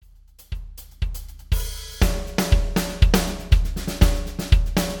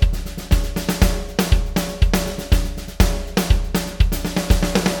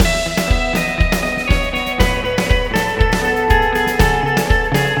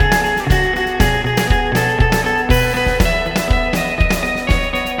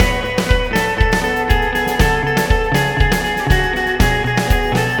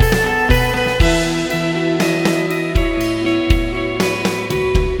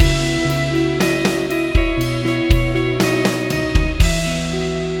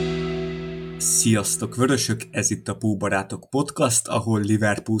Sziasztok, vörösök! Ez itt a Púbarátok podcast, ahol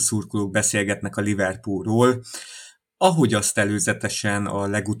Liverpool szurkolók beszélgetnek a Liverpoolról. Ahogy azt előzetesen a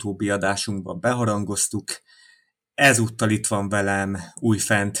legutóbbi adásunkban beharangoztuk, ezúttal itt van velem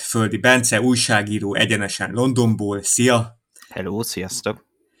újfent Földi Bence, újságíró egyenesen Londonból. Szia! Hello, sziasztok!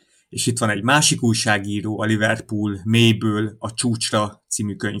 És itt van egy másik újságíró, a Liverpool mélyből a csúcsra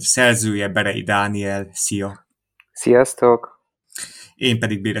című könyv szerzője, Berei Dániel. Szia! Sziasztok! Én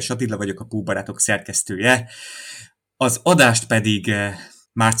pedig Béres Attila vagyok, a Púbarátok szerkesztője. Az adást pedig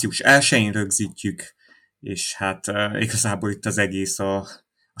március 1-én rögzítjük, és hát igazából itt az egész a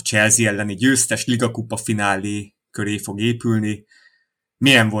Chelsea elleni győztes ligakupa finálé köré fog épülni.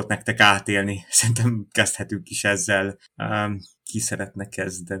 Milyen volt nektek átélni? Szerintem kezdhetünk is ezzel. Ki szeretne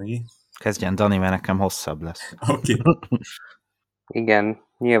kezdeni? Kezdjen Dani, mert nekem hosszabb lesz. Oké. Igen,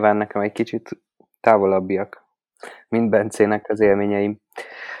 nyilván nekem egy kicsit távolabbiak, mint Bencének az élményeim.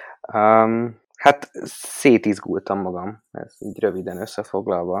 Hát szétizgultam magam, ez így röviden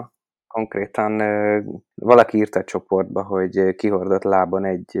összefoglalva. Konkrétan valaki írt a csoportba, hogy kihordott lábon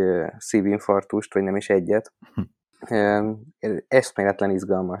egy szívinfarktust, vagy nem is egyet. Eszméletlen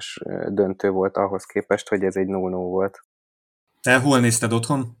izgalmas döntő volt ahhoz képest, hogy ez egy 0-0 volt. Te hol nézted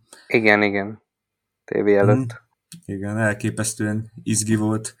otthon? Igen. Tévé előtt. Igen, elképesztően izgi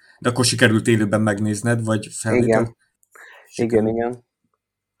volt. De akkor sikerült élőben megnézned, vagy felvétel? Igen.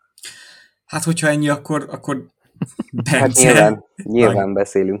 Hát, hogyha ennyi, akkor Bence... Hát nyilván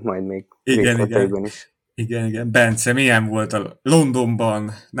beszélünk majd még igen. Is. Igen. Bence, milyen volt a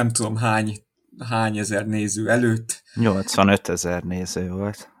Londonban, nem tudom hány ezer néző előtt? 85 000 néző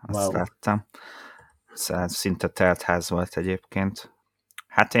volt, azt wow. Láttam. Szinte telt ház volt egyébként.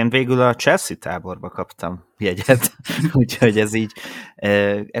 Hát én végül a Chelsea táborba kaptam jegyet, úgyhogy ez így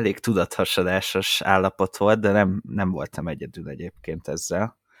elég tudathasadásos állapot volt, de nem voltam egyedül egyébként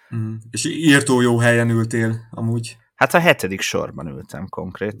ezzel. És írtó jó helyen ültél amúgy? Hát a 7. sorban ültem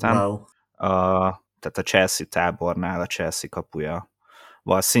konkrétan. Wow. Tehát a Chelsea tábornál a Chelsea kapuja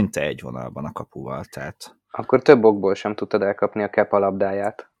szinte egy vonalban a kapuval. Tehát... Akkor több okból sem tudtad elkapni a Kepa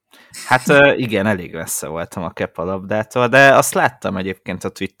labdáját. Hát igen, elég messze voltam a Kepa labdától, de azt láttam egyébként a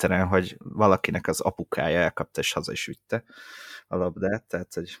Twitteren, hogy valakinek az apukája elkapta és haza is vitte a labdát,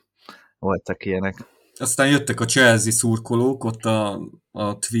 tehát hogy voltak ilyenek. Aztán jöttek a Chelsea szurkolók ott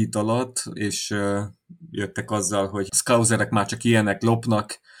a tweet alatt, és jöttek azzal, hogy a scouserek már csak ilyenek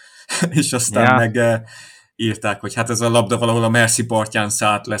lopnak, és aztán meg írták, hogy hát ez a labda valahol a Merci partján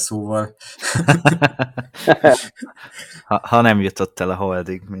szállt le, szóval. ha nem jutott el a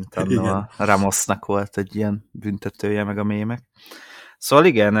holdig, mint annó a Ramosnak volt egy ilyen büntetője, meg a mémek. Szóval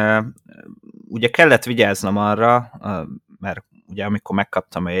igen, ugye kellett vigyáznom arra, mert ugye amikor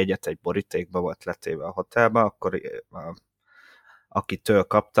megkaptam a jegyet, egy borítékba volt letéve a hotelba, akkor akitől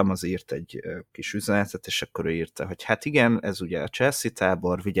kaptam, az írt egy kis üzenetet, és akkor ő írta, hogy hát igen, ez ugye a Chelsea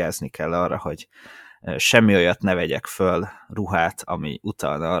tábor, vigyázni kell arra, hogy semmi olyat ne vegyek föl ruhát, ami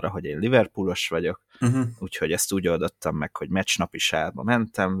utalna arra, hogy én Liverpoolos vagyok, úgyhogy ezt úgy oldottam meg, hogy meccsnapi sárba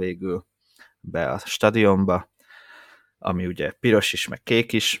mentem végül be a stadionba, ami ugye piros is, meg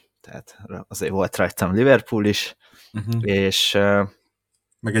kék is, tehát azért volt rajtam Liverpool is, és...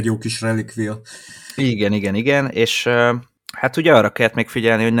 meg egy jó kis relikvia. Igen, és hát ugye arra kellett még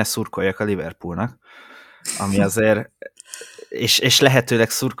figyelni, hogy ne szurkoljak a Liverpoolnak, ami azért... És lehetőleg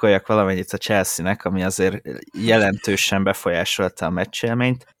szurkoljak valamennyit a Chelsea-nek, ami azért jelentősen befolyásolta a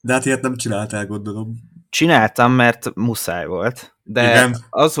meccsélményt. De hát ilyet nem csináltál, gondolom. Csináltam, mert muszáj volt. De igen.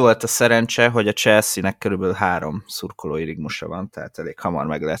 Az volt a szerencse, hogy a Chelsea-nek körülbelül 3 szurkolói rigmusa van, tehát elég hamar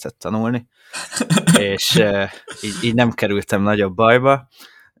meg lehetett tanulni. És így nem kerültem nagyobb bajba.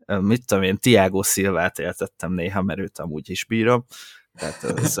 Mit tudom én, Thiago Silvát éltettem néha, mert őt amúgy is bírom. Tehát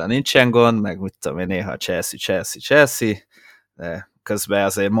ezzel nincsen gond, meg mit tudom én, néha Chelsea, de közben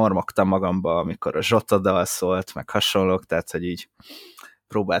azért mormogtam magamba, amikor a Zsota dal szólt, meg hasonlók, tehát hogy így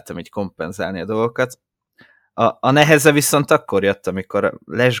próbáltam így kompenzálni a dolgokat. A neheze viszont akkor jött, amikor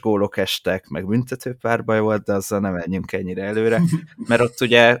lesgólok estek, meg büntetőpárbaj volt, de azzal nem menjünk ennyire előre, mert ott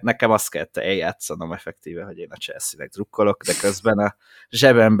ugye nekem azt kellett eljátszanom effektíve, hogy én a Chelsea-nek drukkolok, de közben a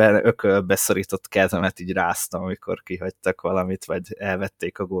zsebemben ökölbe szorított kezemet így ráztam, amikor kihagytak valamit, vagy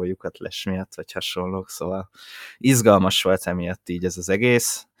elvették a góljukat les miatt, vagy hasonlók, szóval izgalmas volt emiatt így ez az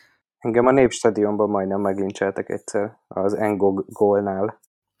egész. Engem a Népstadionban majdnem meglincseltek egyszer az Engo gólnál.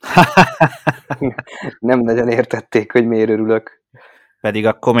 Nem nagyon értették, hogy miért örülök. Pedig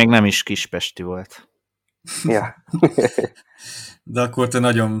akkor még nem is kispesti volt. Ja. De akkor te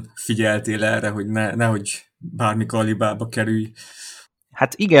nagyon figyeltél erre, hogy nehogy bármi kalibába kerülj.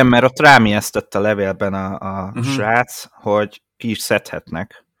 Hát igen, mert ott rám ijesztett a levélben a srác, hogy ki is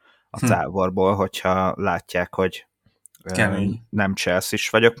szedhetnek a táborból, hogyha látják, hogy kemény. Nem Chelsea-s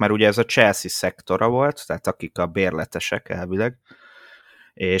vagyok, mert ugye ez a Chelsea szektora volt, tehát akik a bérletesek elvileg,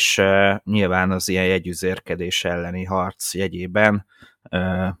 és nyilván az ilyen jegyüzérkedés elleni harc jegyében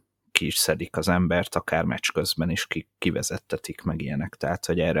ki is szedik az embert, akár meccs közben is kivezettetik meg ilyenek, tehát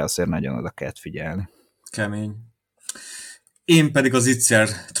hogy erre azért nagyon oda kell figyelni. Kemény. Én pedig az Itzer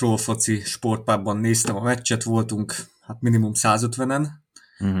trollfoci sportpubban néztem a meccset, voltunk hát minimum 150-en,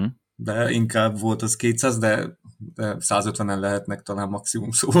 de inkább volt az 200, de 150-en lehetnek talán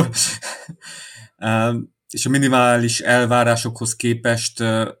maximum, szóval. És a minimális elvárásokhoz képest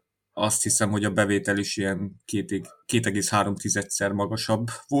azt hiszem, hogy a bevétel is ilyen 2,3-szer magasabb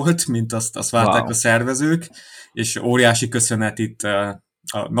volt, mint azt várták a szervezők, és óriási köszönet itt a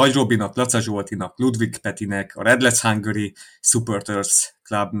Nagy Robinak, Laca Zsoltinak, Ludwig Petinek, a Red Let's Hungary Supporters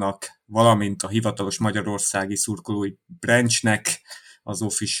Clubnak, valamint a hivatalos magyarországi szurkolói branchnek, az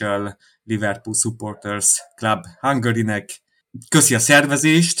Official Liverpool Supporters Club Hungary-nek. Köszi a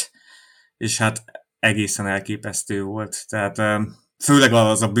szervezést, és hát egészen elképesztő volt. Tehát főleg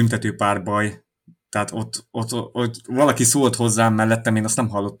az a büntető párbaj, tehát ott valaki szólt hozzám mellettem, én azt nem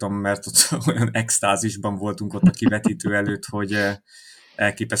hallottam, mert ott olyan extázisban voltunk ott a kivetítő előtt, hogy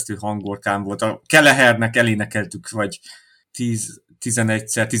elképesztő hangorkán volt. A Kellehernek elénekeltük, vagy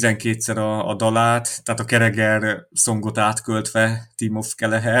 11-szer, 12-szer a dalát, tehát a Kereger szongot átköltve, Team of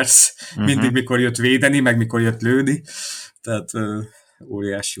Kelehers, mindig mikor jött védeni, meg mikor jött lőni, tehát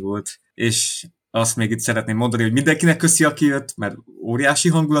óriási volt. És azt még itt szeretném mondani, hogy mindenkinek köszi, aki jött, mert óriási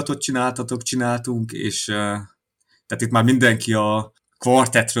hangulatot csináltunk, és tehát itt már mindenki a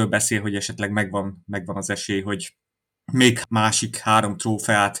kvartetről beszél, hogy esetleg megvan az esély, hogy még másik 3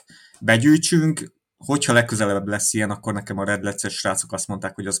 trófeát begyűjtsünk. Hogyha legközelebb lesz ilyen, akkor nekem a Red Let's-es srácok azt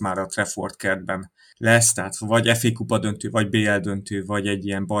mondták, hogy az már a Trafford kertben lesz, tehát vagy FA Kupa döntő, vagy BL döntő, vagy egy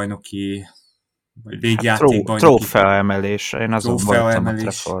ilyen bajnoki, vagy végjáték bajnoki. Trófeaemelés, én azon voltam a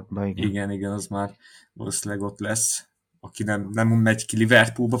Traffordban, igen. Igen, az már valószínűleg ott lesz, aki nem megy ki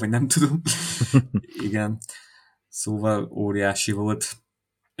Liverpoolba, vagy nem tudom. Igen, szóval óriási volt.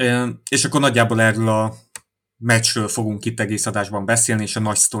 És akkor nagyjából erről a meccsről fogunk itt egész adásban beszélni, és a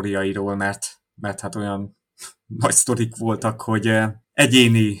nagy sztoriairól, mert hát olyan nagy sztorik voltak, hogy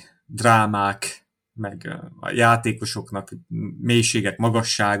egyéni drámák, meg a játékosoknak mélységek,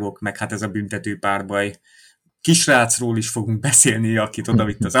 magasságok, meg hát ez a büntető párbaj. Kisrácról is fogunk beszélni, akit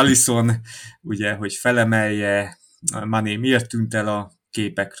odavitt az Alisson, ugye, hogy felemelje, Mané miért tűnt el a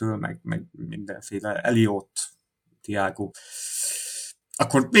képekről, meg mindenféle Eliott, Thiago.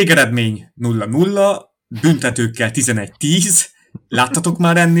 Akkor végeredmény 0-0, büntetőkkel 11-10. Láttatok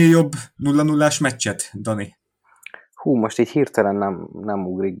már ennél jobb 0-0-ás meccset, Dani? Hú, most így hirtelen nem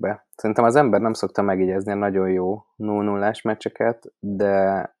ugrik be. Szerintem az ember nem szokta megjegyezni a nagyon jó 0-0-ás meccseket,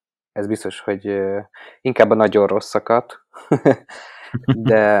 de ez biztos, hogy inkább a nagyon rosszakat,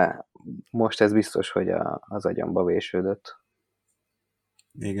 de most ez biztos, hogy az agyamba vésődött.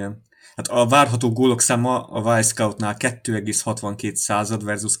 Igen. Hát a várható gólok száma a Wisecoutnál 2,62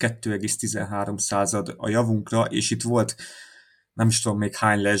 versus 2,13 a javunkra, és itt volt, nem is tudom még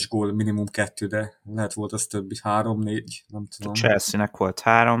hány lesgól, minimum 2, de lehet volt az többi, 3-4, nem tudom. A Chelsea-nek volt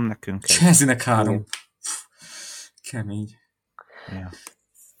 3, nekünk egy. Chelsea-nek 3. Kemény. Ja.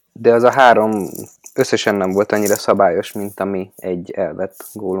 De az a 3 összesen nem volt annyira szabályos, mint a mi egy elvett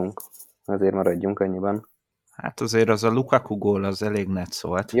gólunk. Azért maradjunk annyiban. Hát azért az a Lukaku gól az elég netsz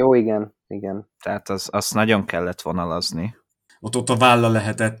volt. Jó, igen. Tehát azt nagyon kellett vonalazni. Ott a válla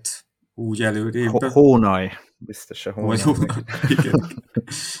lehetett úgy előrébb. Hónaj. Biztos a hónaj. Igen.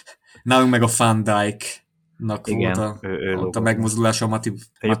 Nálunk meg a Van Dijk-nak volt a megmozdulása a Matip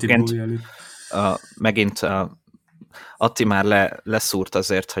gólja előtt. Megint Atti már leszúrt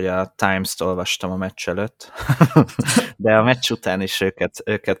azért, hogy a Times-t olvastam a meccs előtt, de a meccs után is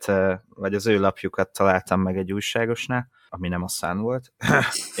őket, vagy az ő lapjukat találtam meg egy újságosnál, ami nem a Sun volt,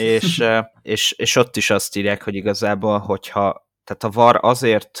 és ott is azt írják, hogy igazából, tehát a VAR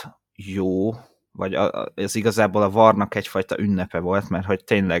azért jó, vagy ez igazából a VAR-nak egyfajta ünnepe volt, mert hogy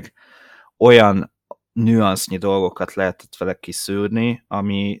tényleg olyan nüansznyi dolgokat lehetett vele kiszűrni,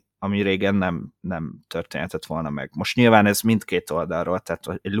 ami régen nem történhetett volna meg. Most nyilván ez mindkét oldalról,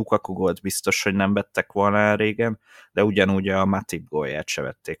 tehát egy Lukaku gólt biztos, hogy nem vettek volna el régen, de ugyanúgy a Matip gólját se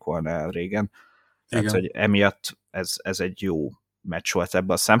vették volna el régen. Tehát, igen. Hogy emiatt ez egy jó meccs volt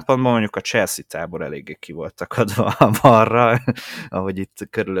ebben a szempontból, mondjuk a Chelsea tábor eléggé ki volt akadva a varra, ahogy itt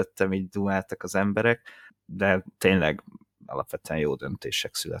körülöttem így dumáltak az emberek, de tényleg alapvetően jó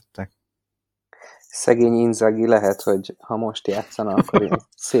döntések születtek. Szegény Inzaghi lehet, hogy ha most játszana, akkor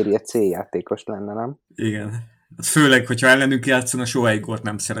Széria C játékos lenne, nem? Igen. Főleg, hogyha ellenünk játszana, soha egy gólt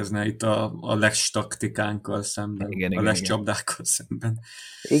nem szerezne itt a les taktikánkkal szemben, a les csapdákkal szemben.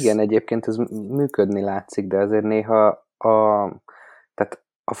 Igen, egyébként ez működni látszik, de azért néha tehát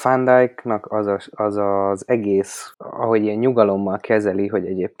a Van Dijknak az egész, ahogy ilyen nyugalommal kezeli, hogy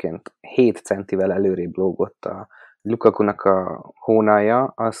egyébként 7 centivel előrébb lógott a Lukakunak a hónalja,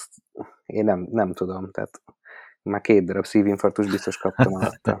 azt én nem tudom, tehát már 2 darab szívinfarktus biztos kaptam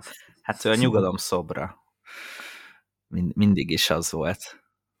alatta. Hát ő a nyugalom szobra. Mindig is az volt.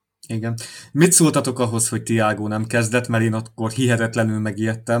 Igen. Mit szóltatok ahhoz, hogy Thiago nem kezdett, mert én akkor hihetetlenül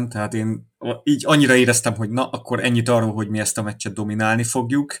megijedtem, tehát én így annyira éreztem, hogy na, akkor ennyit arról, hogy mi ezt a meccset dominálni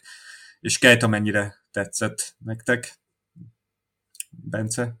fogjuk, és Keita mennyire tetszett nektek,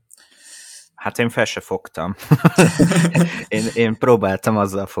 Bence? Hát én fel se fogtam. én próbáltam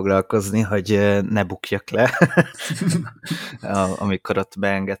azzal foglalkozni, hogy ne bukjak le, amikor ott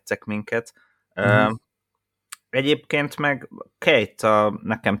beengedtek minket. Egyébként meg Keita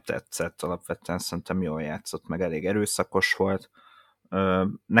nekem tetszett alapvetően, szerintem jól játszott, meg elég erőszakos volt.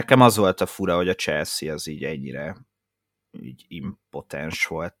 Nekem az volt a fura, hogy a Chelsea az így ennyire így impotens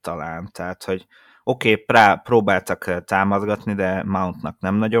volt talán, tehát hogy oké, próbáltak támadgatni, de Mountnak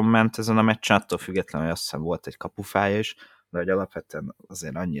nem nagyon ment ezen a meccsen, attól függetlenül, hogy azt hiszem volt egy kapufája is, de hogy alapvetően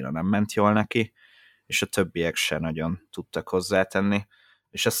azért annyira nem ment jól neki, és a többiek se nagyon tudtak hozzátenni.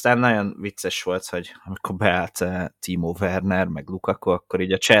 És aztán nagyon vicces volt, hogy amikor beállt Timo Werner, meg Lukaku, akkor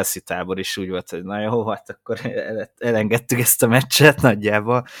így a Chelsea tábor is úgy volt, hogy na jó, hát akkor elengedtük ezt a meccset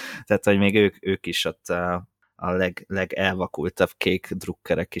nagyjából, tehát hogy még ők is ott a legelvakultabb kék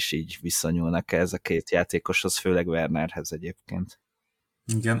drukkerek is így viszonyulnak ez a két játékoshoz, főleg Wernerhez egyébként.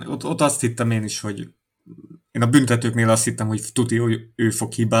 Igen, ott azt hittem én is, hogy én a büntetőknél azt hittem, hogy tuti, hogy ő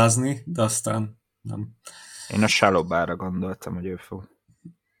fog hibázni, de aztán nem. Én a Salobára gondoltam, hogy ő fog.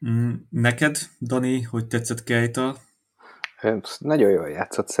 Neked, Dani, hogy tetszett Keita? Nagyon jól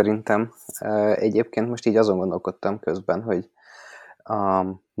játszott szerintem. Egyébként most így azon gondolkodtam közben, hogy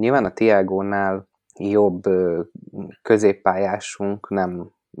nyilván a Thiagónál jobb középpályásunk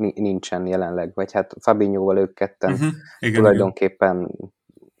nincsen jelenleg, vagy hát Fabinhoval ők ketten igen, tulajdonképpen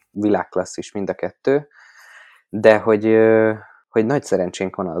világklasszis mind a kettő, de hogy nagy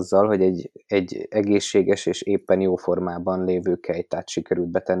szerencsénk van azzal, hogy egy egészséges és éppen jó formában lévő Keitát sikerült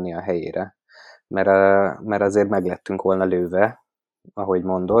betenni a helyére, mert azért meglettünk volna lőve, ahogy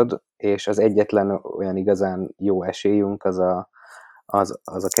mondod, és az egyetlen olyan igazán jó esélyünk az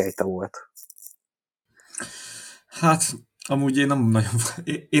a Keita volt. Hát, amúgy én nem nagyon...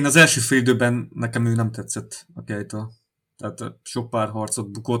 Én az első fél időben nekem ő nem tetszett a Keita. Tehát sok pár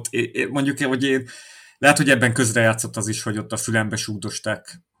harcot bukott. Mondjuk, hogy én... Lehet, hogy ebben közrejátszott az is, hogy ott a fülembe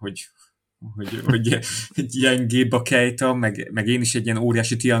súgdosták, hogy gyengébb a Keita, meg én is egy ilyen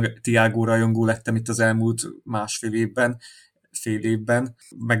óriási Thiago rajongó lettem itt az elmúlt fél évben.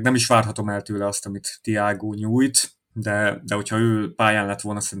 Meg nem is várhatom el tőle azt, amit Thiago nyújt, de hogyha ő pályán lett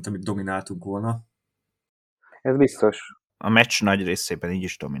volna, szerintem itt domináltunk volna. Ez biztos. A meccs nagy részében így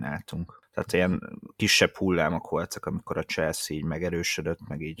is domináltunk. Tehát ilyen kisebb hullámok voltak, amikor a Chelsea így megerősödött,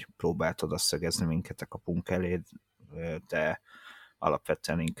 meg így próbált oda szögezni minket a kapunk elé, de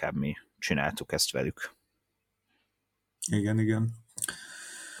alapvetően inkább mi csináltuk ezt velük. Igen.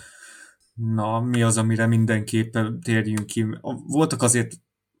 Na, mi az, amire mindenképpen térjünk ki? Voltak azért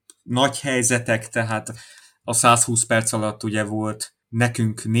nagy helyzetek, tehát a 120 perc alatt ugye volt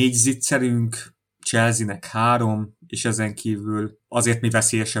nekünk 4 zicserünk, Chelsea-nek 3, és ezen kívül azért mi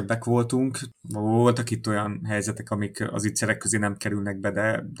veszélyesebbek voltunk. Voltak itt olyan helyzetek, amik az zicserek közé nem kerülnek be,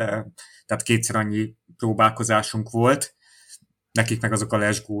 de tehát 2-szer annyi próbálkozásunk volt. Nekik meg azok a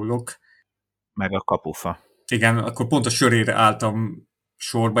lesgólok. Meg a kapufa. Igen, akkor pont a sörére álltam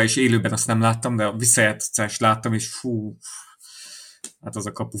sorba, és élőben azt nem láttam, de a visszajátszást láttam, és fú, hát az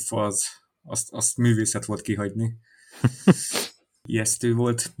a kapufa, azt művészet volt kihagyni. Ijesztő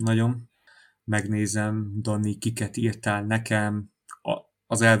volt nagyon. Megnézem, Dani, kiket írtál nekem.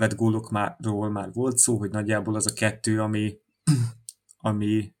 Az elvett gólokról már volt szó, hogy nagyjából az a 2,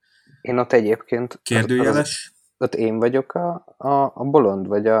 ami én ott egyébként kérdőjeles. Ott én vagyok a bolond,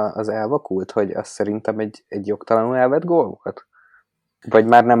 vagy az elvakult, hogy az szerintem egy jogtalanul elvett gól volt? Vagy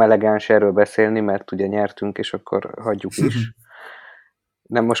már nem elegáns erről beszélni, mert ugye nyertünk, és akkor hagyjuk is.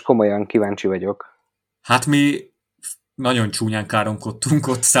 Nem, most komolyan kíváncsi vagyok. Hát mi nagyon csúnyán káromkodtunk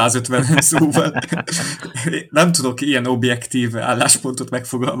ott 150 szóval. Nem tudok ilyen objektív álláspontot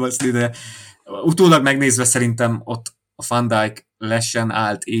megfogalmazni, de utólag megnézve szerintem ott a Van Dijk lesen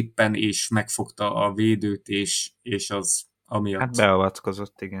állt éppen, és megfogta a védőt, és az amiatt... Hát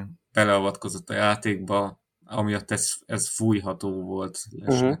beavatkozott, igen. Beleavatkozott a játékba, amiatt ez fújható volt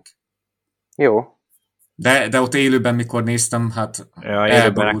lesnek. Jó. De ott élőben, mikor néztem, hát Ja,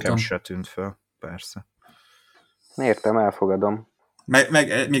 élőben nekem se tűnt föl, persze. Értem, elfogadom. Meg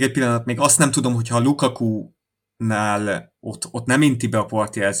még egy pillanat, még azt nem tudom, hogyha a Lukaku-nál ott nem inti be a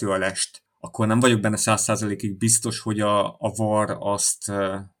partjelző a lest, akkor nem vagyok benne 100%-ig biztos, hogy a VAR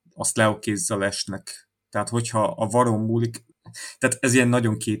azt leokézza lesnek. Tehát hogyha a VAR-on múlik, tehát ez ilyen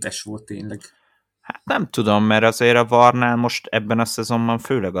nagyon kétes volt tényleg. Hát nem tudom, mert azért a VAR-nál most ebben a szezonban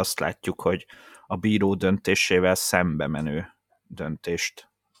főleg azt látjuk, hogy a bíró döntésével szembe menő döntést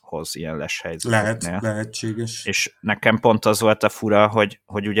hoz ilyen leshelyzeteknél. Lehetséges. És nekem pont az volt a fura,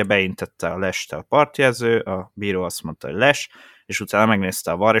 hogy ugye beintette a leste a partjelző, a bíró azt mondta, hogy les, és utána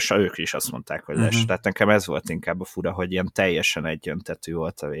megnézte a VAR, és ők is azt mondták, hogy les. Tehát nekem ez volt inkább a fura, hogy ilyen teljesen egyöntetű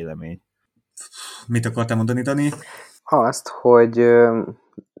volt a vélemény. Mit akartál mondani, Dani? Azt, hogy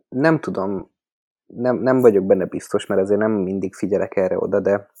nem tudom, nem vagyok benne biztos, mert azért nem mindig figyelek erre oda,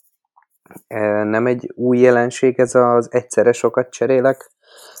 de nem egy új jelenség ez az egyszerre sokat cserélek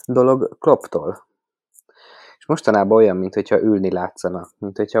dolog Klopptól. És mostanában olyan, mintha ülni látszana,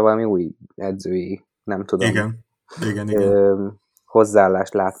 mintha valami új edzői, nem tudom, Igen.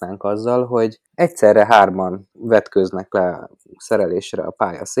 hozzáállást látnánk azzal, hogy egyszerre 3 vetköznek le szerelésre a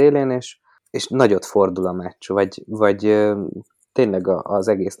pálya szélén, és nagyot fordul a meccs, vagy tényleg az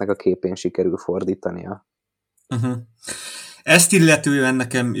egésznek a képén sikerül fordítania. Uh-huh. Ezt illetően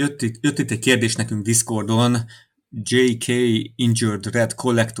nekem jött itt egy kérdés nekünk Discordon, JK Injured Red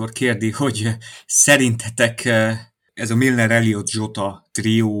Collector kérdi, hogy szerintetek ez a Milner Elliot Jota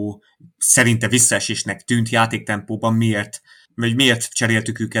trió szerinte visszaesésnek tűnt játéktempóban, miért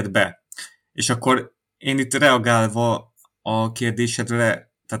cseréltük őket be? És akkor én itt reagálva a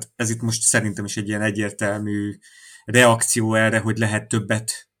kérdésedre, tehát ez itt most szerintem is egy ilyen egyértelmű reakció erre, hogy lehet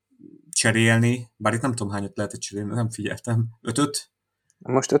többet cserélni, bár itt nem tudom hányat lehetett cserélni, nem figyeltem. 5-öt?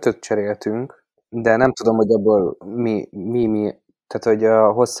 Most 5-öt cseréltünk, de nem tudom, hogy abból mi, tehát hogy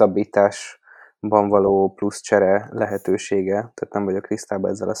a hosszabbításban való plusz csere lehetősége, tehát nem vagyok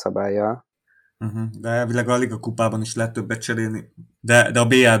tisztában ezzel a szabállyal. De elvileg a Liga kupában is lehet többet cserélni, de a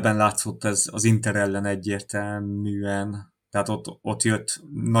BL-ben látszott ez az Inter ellen egyértelműen, tehát ott jött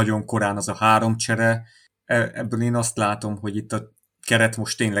nagyon korán az a 3 csere, ebből én azt látom, hogy itt a keret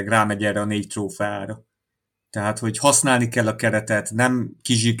most tényleg rámegy erre a 4 trófeára. Tehát, hogy használni kell a keretet, nem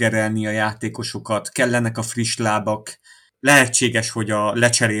kizsigerelni a játékosokat, kellenek a friss lábak. Lehetséges, hogy a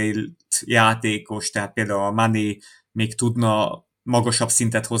lecserélt játékos, tehát például a Mané még tudna magasabb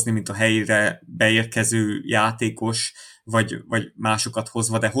szintet hozni, mint a helyére beérkező játékos, vagy másokat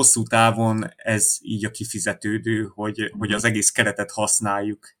hozva, de hosszú távon ez így a kifizetődő, hogy az egész keretet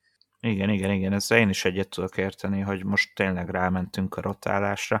használjuk. Igen, ezzel én is egyet tudok érteni, hogy most tényleg rámentünk a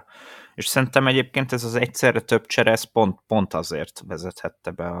rotálásra, és szerintem egyébként ez az egyszerre több csere, ez pont azért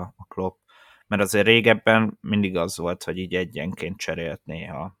vezethette be a Klopp, mert azért régebben mindig az volt, hogy így egyenként cserélt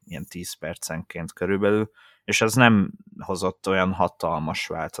néha, ilyen 10 percenként körülbelül, és az nem hozott olyan hatalmas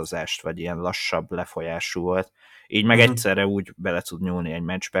változást, vagy ilyen lassabb lefolyású volt, így meg egyszerre úgy bele tud nyúlni egy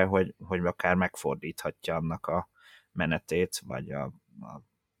meccsbe, hogy akár megfordíthatja annak a menetét, vagy a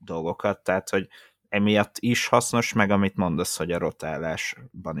dolgokat, tehát hogy emiatt is hasznos, meg amit mondasz, hogy a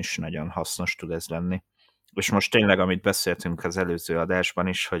rotálásban is nagyon hasznos tud ez lenni. És most tényleg, amit beszéltünk az előző adásban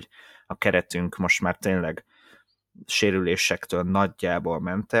is, hogy a keretünk most már tényleg sérülésektől nagyjából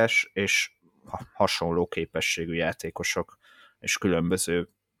mentes, és hasonló képességű játékosok, és különböző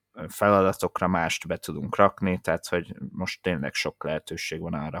feladatokra mást be tudunk rakni, tehát hogy most tényleg sok lehetőség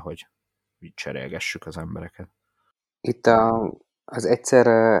van arra, hogy így cserélgessük az embereket. Itt az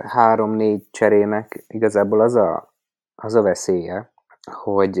egyszerre 3-4 cserének igazából az a veszélye,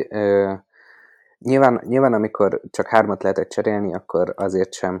 hogy nyilván amikor csak 3-at lehetett cserélni, akkor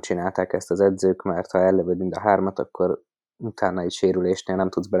azért sem csinálták ezt az edzők, mert ha ellövöd mind a 3-at, akkor utána egy sérülésnél nem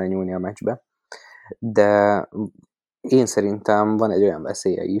tudsz belenyúlni a meccsbe. De én szerintem van egy olyan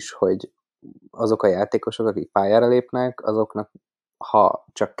veszélye is, hogy azok a játékosok, akik pályára lépnek, azoknak ha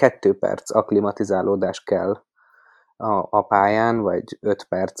csak 2 perc akklimatizálódás kell a pályán, vagy 5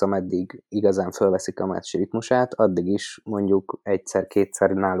 perc, ameddig igazán fölveszik a meccs ritmusát, addig is mondjuk egyszer-kétszer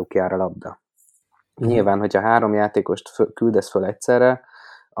náluk jár a labda. Nyilván, hogyha 3 játékost küldesz föl egyszerre,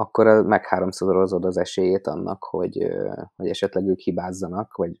 akkor megháromszorozod az esélyét annak, hogy esetleg ők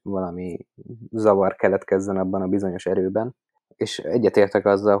hibázzanak, vagy valami zavar keletkezzen abban a bizonyos erőben. És egyetértek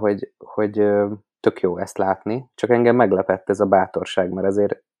azzal, hogy tök jó ezt látni, csak engem meglepett ez a bátorság, mert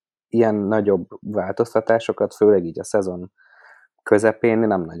azért ilyen nagyobb változtatásokat, főleg így a szezon közepén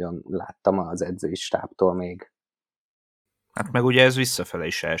nem nagyon láttam az edzői stábtól még. Hát meg ugye ez visszafele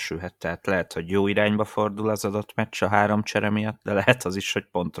is elsülhet, tehát lehet, hogy jó irányba fordul az adott meccs a 3 csere miatt, de lehet az is, hogy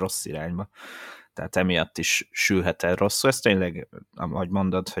pont rossz irányba. Tehát emiatt is sülhet el rosszul. Ez tényleg, ahogy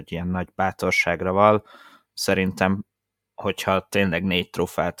mondod, hogy ilyen nagy bátorságra van, szerintem, hogyha tényleg 4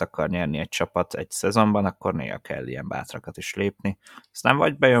 trófát akar nyerni egy csapat egy szezonban, akkor néha kell ilyen bátrakat is lépni. Aztán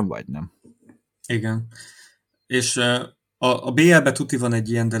vagy bejön, vagy nem. Igen. És a BL-be tuti van egy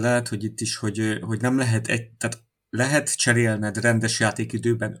ilyen, de lehet, hogy itt is, hogy nem lehet tehát lehet cserélned rendes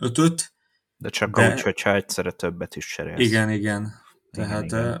játékidőben 5-öt, de csak úgy, hogyha egyszerre többet is cserélsz. Igen. Tehát,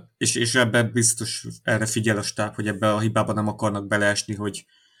 igen. És ebben biztos erre figyel a stáb, hogy ebbe a hibába nem akarnak beleesni, hogy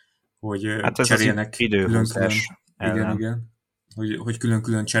hát ez cserélnek az időhúzás külön-külön. Igen. Hogy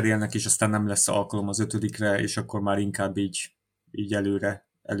külön-külön cserélnek, és aztán nem lesz alkalom az 5-re, és akkor már inkább így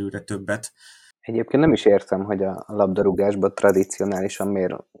előre többet. Egyébként nem is értem, hogy a labdarúgásban tradicionálisan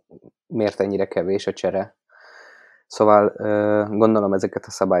miért ennyire kevés a csere. Szóval gondolom ezeket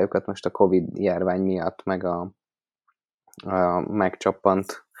a szabályokat most a Covid járvány miatt, meg a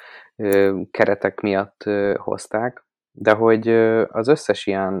megcsappant keretek miatt hozták, de hogy az összes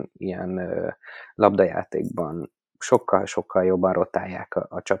ilyen labdajátékban sokkal jobban rotálják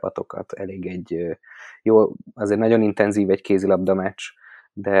a csapatokat. Elég egy jó, azért nagyon intenzív egy kézilabda meccs,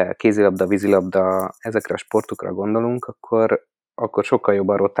 de kézilabda, vízilabda, ezekre a sportokra gondolunk, akkor sokkal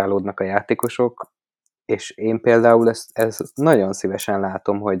jobban rotálódnak a játékosok, és én például ezt nagyon szívesen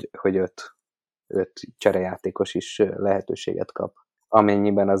látom, hogy öt cserejátékos is lehetőséget kap.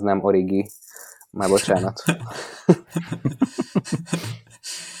 Amennyiben az nem origi. Már bocsánat.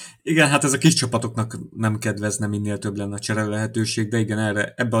 Igen, hát ez a kis csapatoknak nem kedvezne, minél több lenne a csere lehetőség, de igen,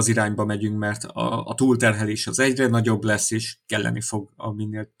 ebbe az irányba megyünk, mert a túlterhelés az egyre nagyobb lesz, és kelleni fog a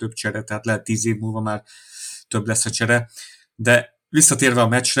minél több csere, tehát lehet 10 év múlva már több lesz a csere. De visszatérve a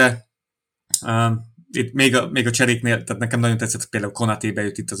meccsre, itt még a cseréknél, tehát nekem nagyon tetszett, például Konaté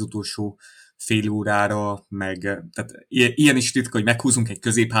bejött itt az utolsó fél órára, meg tehát ilyen is ritka, hogy meghúzunk egy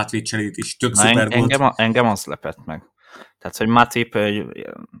közép-hátvéd cserét, és tök szuper volt. Engem az lepett meg. Tehát, hogy Matip egy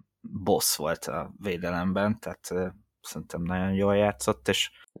boss volt a védelemben, tehát szerintem nagyon jól játszott,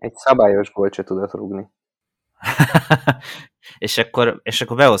 és egy szabályos gólt se tudott rúgni. és akkor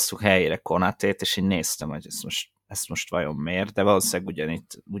behoztuk helyére Konatét, és én néztem, hogy ezt most vajon miért, de valószínűleg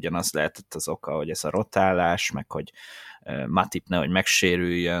ugyanaz lehetett az oka, hogy ez a rotálás, meg hogy Matip nehogy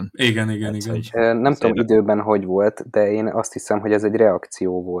megsérüljön. Igen. Hogy nem tudom időben, hogy volt, de én azt hiszem, hogy ez egy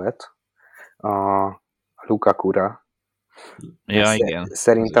reakció volt a Lukakura. Ja, igen.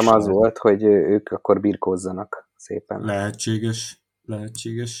 Szerintem az volt, hogy ők akkor birkózzanak szépen.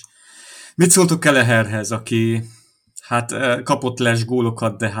 Lehetséges. Mit szóltok Kelleherhez, aki hát kapott les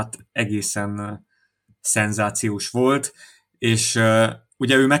gólokat, de hát egészen szenzációs volt, és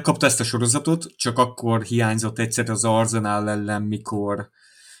ugye ő megkapta ezt a sorozatot, csak akkor hiányzott egyszer az Arsenal ellen,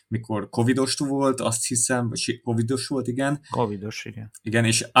 mikor covidos volt, azt hiszem, vagy covidos volt, igen. Covidos, igen. Igen,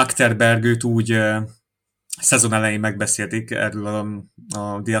 és Akterberg őt úgy szezon elején megbeszélték, erről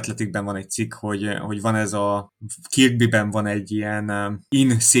a The Athleticben van egy cikk, hogy van ez a Kirkbyben van egy ilyen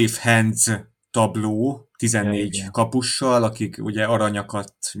in safe hands tabló, 14 kapussal, akik ugye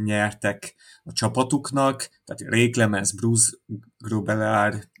aranyakat nyertek a csapatuknak, tehát Ray Clemens, Bruce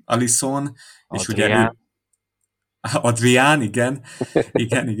Grobbelaar, Alisson, és ugye Adrián,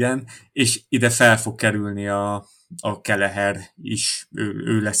 igen, és ide fel fog kerülni a Kelleher is,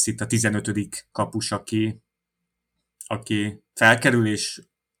 ő lesz itt a 15. kapus, aki felkerül, és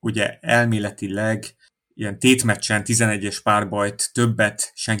ugye elméletileg ilyen tétmeccsen 11-es párbajt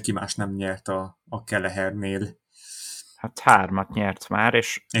többet senki más nem nyert a Kellehernél. Hát 3 nyert már,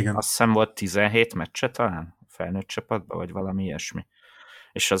 és igen. Azt hiszem volt 17 meccse talán a felnőtt csapatban, vagy valami ilyesmi.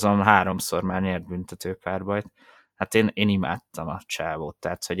 És azon 3-szor már nyert büntető párbajt. Hát én imádtam a csávót,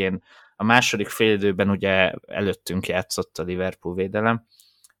 tehát hogy én a második félidőben ugye előttünk játszott a Liverpool védelem,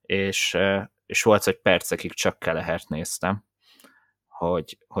 és volt, hogy percekig csak Kellehert néztem,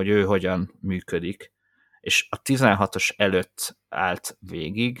 hogy ő hogyan működik, és a 16-os előtt állt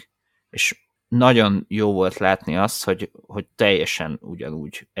végig, és nagyon jó volt látni azt, hogy teljesen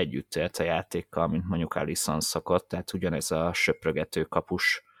ugyanúgy együtt élt a játékkal, mint mondjuk Alisson szokott, tehát ugyanez a söprögető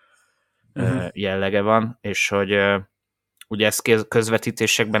kapus jellege van, és hogy ugye ezt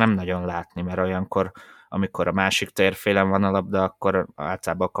közvetítésekben nem nagyon látni, mert olyankor, amikor a másik térfélen van a labda, akkor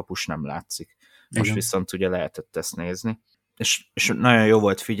általában a kapus nem látszik. Most igen. Viszont ugye lehetett ezt nézni. És nagyon jó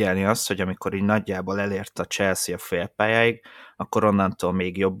volt figyelni azt, hogy amikor így nagyjából elért a Chelsea a félpályáig, akkor onnantól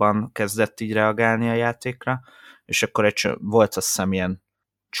még jobban kezdett így reagálni a játékra, és akkor volt azt hiszem ilyen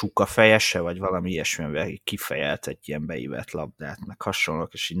csukafejese, vagy valami ilyesmivel kifejelt egy ilyen beívett labdát, meg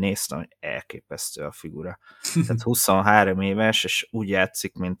hasonlók, és így néztem, hogy elképesztő a figura. Tehát 23 éves, és úgy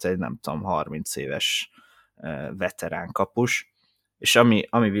játszik, mint egy nem tudom, 30 éves veterán kapus, És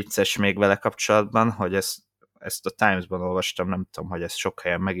ami vicces még vele kapcsolatban, hogy ezt a Times-ban olvastam, nem tudom, hogy ezt sok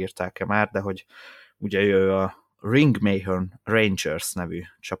helyen megírták-e már, de hogy ugye ő a Ringmayhorn Rangers nevű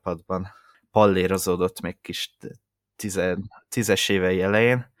csapatban pallérozódott még kis 10-es évei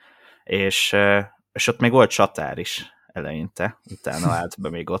elején, és ott még volt csatár is eleinte, utána állt be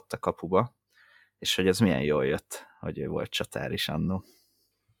még ott a kapuba, és hogy ez milyen jól jött, hogy ő volt csatár is annó.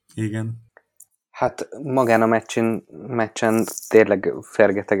 Igen. Hát magán a meccsen tényleg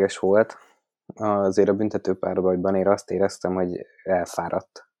fergeteges volt. Azért a büntető párbajban én azt éreztem, hogy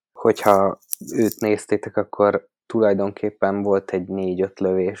elfáradt. Hogyha őt néztétek, akkor tulajdonképpen volt egy 4-5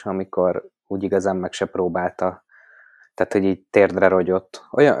 lövés, amikor úgy igazán meg se próbálta. Tehát, hogy így térdre rogyott.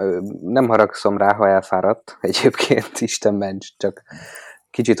 Olyan, nem haragszom rá, ha elfáradt, egyébként Isten ments, csak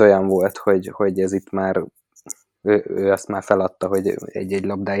kicsit olyan volt, hogy ez itt már ő azt már feladta, hogy egy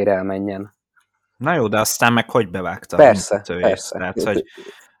labdáért elmenjen. Na jó, de aztán meg hogy bevágta? Persze. Tehát, hogy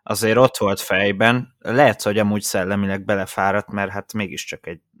azért ott volt fejben. Lehet, hogy amúgy szellemileg belefáradt, mert hát mégiscsak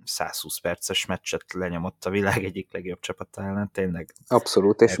egy 120 perces meccset lenyomott a világ egyik legjobb csapata ellen, tényleg.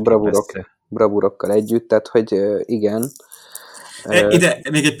 Abszolút, és bravúrokkal együtt, tehát, hogy igen. Ide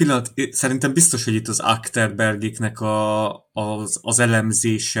még egy pillanat, szerintem biztos, hogy itt az Achterbergéknek az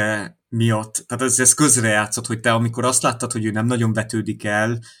elemzése miatt, tehát ez közrejátszott, hogy te amikor azt láttad, hogy ő nem nagyon vetődik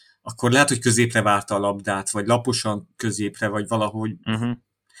el, akkor lehet, hogy középre várta a labdát, vagy laposan középre, vagy valahogy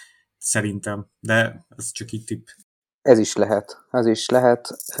szerintem, de ez csak így tipp. Ez is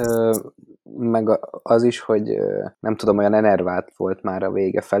lehet, meg az is, hogy nem tudom, olyan enervált volt már a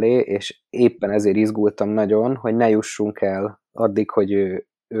vége felé, és éppen ezért izgultam nagyon, hogy ne jussunk el addig, hogy ő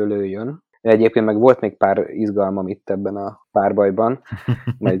lőjön. Egyébként meg volt még pár izgalmam itt ebben a párbajban,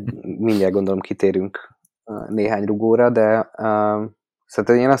 majd mindjárt gondolom kitérünk néhány rugóra, de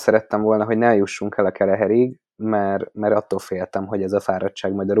szerintem én azt szerettem volna, hogy ne jussunk el a Keleherig, mert attól féltem, hogy ez a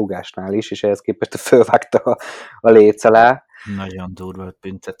fáradtság majd a rugásnál is, és ehhez képest fölvágta a léc alá. Nagyon durva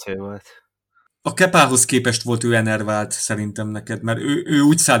büntető volt. A Kepához képest volt ő enervált szerintem neked, mert ő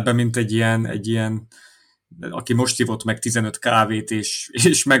úgy szállt be, mint egy ilyen aki most hívott meg 15 kávét,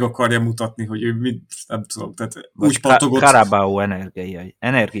 és meg akarja mutatni, hogy ő mit, nem tudom, tehát úgy pattogott. Carabao energiai.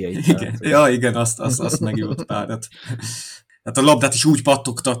 Igen, ja, igen, azt megívott párat. Tehát a labdát is úgy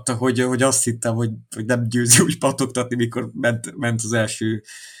pattogtatta, hogy azt hittem, hogy nem győzi úgy pattogtatni, mikor ment az első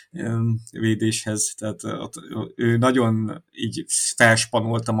védéshez. Tehát ő nagyon így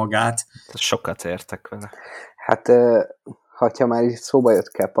felspanolta magát. Sokat értek vele. Hát, ha már így szóba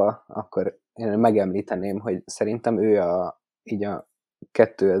jött Kepa, akkor én megemlíteném, hogy szerintem ő így a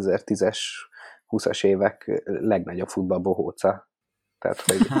 2010-es, 20-as évek legnagyobb futballbohóca. Tehát,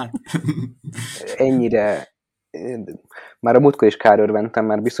 hogy ennyire már a múltkor is kárőrventem,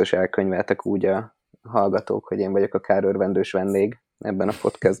 már biztos elkönyveltek úgy a hallgatók, hogy én vagyok a kárőrvendős vendég ebben a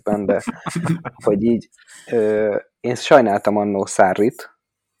podcastben, de hogy így én sajnáltam annó Sarrit,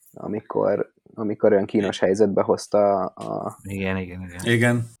 amikor olyan kínos helyzetbe hozta a...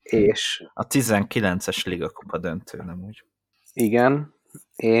 Igen. És a 19-es ligakupa döntő, nem úgy. Igen,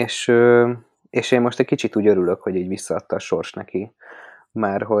 és én most egy kicsit úgy örülök, hogy így visszaadta a sors neki,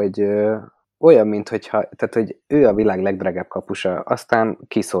 mert hogy olyan, tehát hogy ő a világ legdrágább kapusa, aztán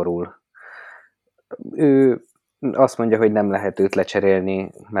kiszorul. Ő azt mondja, hogy nem lehet őt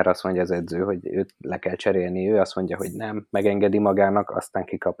lecserélni, mert azt mondja az edző, hogy őt le kell cserélni, ő azt mondja, hogy nem, megengedi magának, aztán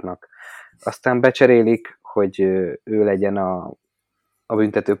kikapnak. Aztán becserélik, hogy ő legyen a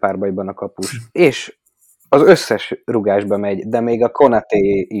büntető párbajban a kapus. És az összes rugásba megy, de még a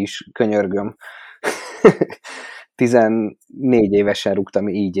Konaté is, könyörgöm. 14 évesen rúgtam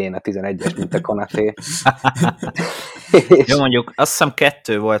így én a 11-es, mint a Konaté. Jó, mondjuk azt hiszem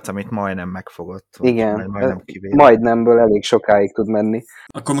 2 volt, amit majdnem megfogott. Igen, majdnemből elég sokáig tud menni.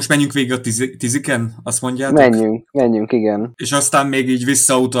 Akkor most menjünk végig a tiziken, azt mondjátok? Menjünk, igen. És aztán még így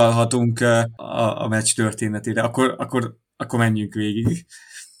visszautalhatunk a meccs történetére. Akkor menjünk végig.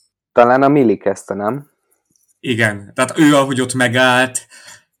 Talán a Mili kezdte, nem? Igen, tehát ő, ahogy ott megállt,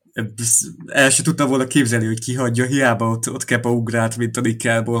 el se tudta volna képzelni, hogy kihagyja, hiába ott Kepa ugrált, mint a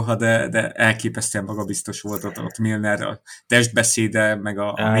Nickelbolha, de elképesztően magabiztos volt ott Milner, a testbeszéde, meg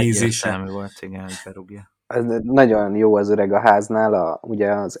a nézése. Egyértelmű volt, igen, hogy berúgja. Nagyon jó az öreg a háznál,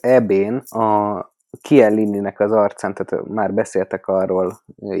 ugye az EB-n a Chiellininek az arcán, tehát már beszéltek arról,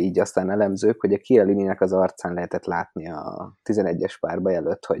 így aztán elemzők, hogy a Chiellininek az arcán lehetett látni a 11-es párbaj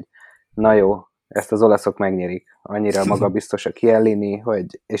előtt, hogy na jó, ezt az olaszok megnyerik. Annyira magabiztos a Chiellini,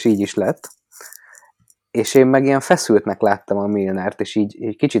 és így is lett. És én meg ilyen feszültnek láttam a Milnert, és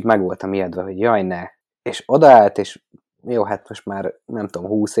így kicsit meg voltam ijedve, hogy jaj, ne. És odaállt, és jó, hát most már nem tudom,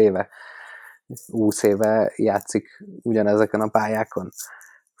 20 éve 20 éve játszik ugyanezeken a pályákon.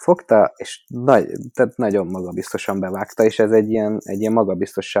 Fogta, és tehát nagyon magabiztosan bevágta, és ez egy ilyen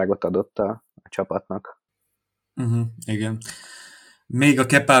magabiztosságot adott a csapatnak. Igen. Még a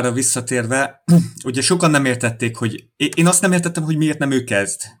Kepára visszatérve, ugye sokan nem értették, hogy én azt nem értettem, hogy miért nem ő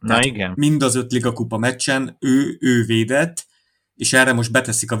kezd. Tehát igen. mind az 5 ligakupa meccsen ő védett, és erre most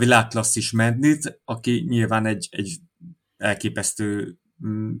beteszik a világklasszis Mendit, aki nyilván egy elképesztő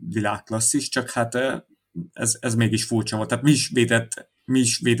világklasszis, csak hát ez mégis furcsa volt. Tehát mi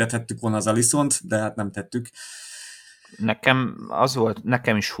is védethettük volna az Alisont, de hát nem tettük.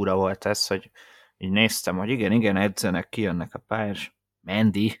 Nekem is fura volt ez, hogy így néztem, hogy igen, edzenek, kijönnek a pályára, és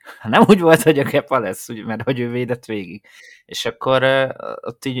Mendy, nem úgy volt, hogy a Kepa lesz, mert hogy ő védett végig. És akkor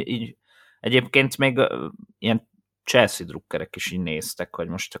ott így egyébként még ilyen Chelsea drukkerek is így néztek, hogy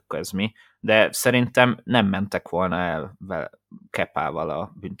most akkor ez mi, de szerintem nem mentek volna el Kepával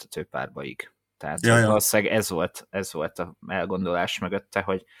a büntetőpárbaig. Tehát valószínűleg ez volt a elgondolás mögötte,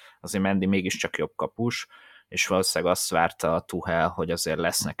 hogy azért Mendy mégiscsak jobb kapus, és valószínűleg azt várta a Tuchel, hogy azért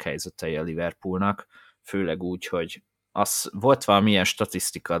lesznek helyzetei a Liverpoolnak, főleg úgy, hogy volt valamilyen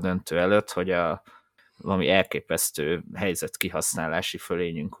statisztika a döntő előtt, hogy valami elképesztő helyzet kihasználási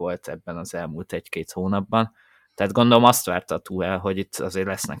fölényünk volt ebben az elmúlt 1-2 hónapban. Tehát gondolom azt várta a Tuchel, hogy itt azért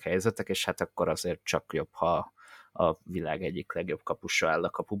lesznek helyzetek, és hát akkor azért csak jobb, ha a világ egyik legjobb kapusa áll a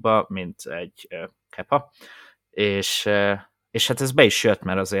kapuba, mint egy Kepa. És hát ez be is jött,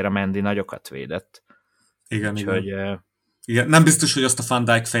 mert azért a Mendy nagyokat védett. Igen, igen. Nem biztos, hogy azt a Van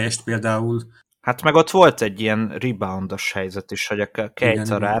Dijk fejest például. Hát meg ott volt egy ilyen reboundos helyzet is, hogy a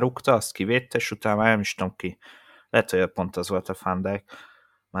Keita rárúgta, azt kivédte, és utána nem is tudom ki. Lehet, hogy pont az volt a Van Dijk.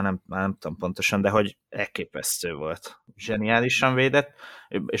 Már nem tudom pontosan, de hogy elképesztő volt. Zseniálisan védett,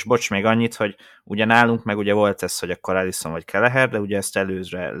 és bocs, még annyit, hogy ugye nálunk meg ugye volt ez, hogy akkor Alisson vagy Kelleher, de ugye ezt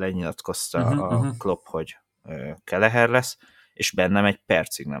előzre lenyilatkozta a Klopp, hogy Kelleher lesz, és bennem egy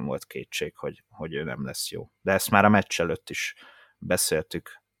percig nem volt kétség, hogy ő nem lesz jó. De ezt már a meccs előtt is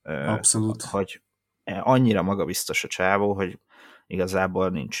beszéltük. Abszolút. Hogy annyira magabiztos a csávó, hogy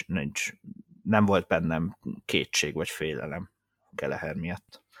igazából nem volt bennem kétség vagy félelem Kelleher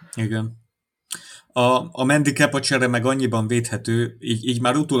miatt. Igen. A Mendy Kepa csere meg annyiban védhető, így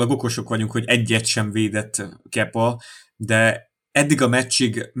már utólag okosok vagyunk, hogy egyet sem védett Kepa, de eddig a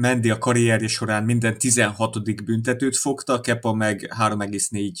meccsig Mendy a karrierje során minden 16. büntetőt fogta, Kepa meg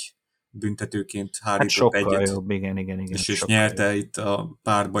 3,4 büntetőként hárított egyet. Sokkal jobb, igen. És nyerte jobb. Itt a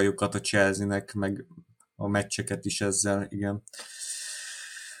párbajokat a Chelsea-nek, meg a meccseket is ezzel, igen.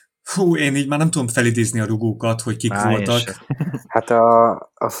 Hú, én így már nem tudom felidézni a rugókat, hogy kik voltak. Hát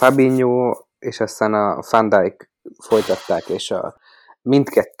a Fabinho és aztán a Van Dijk folytatták, és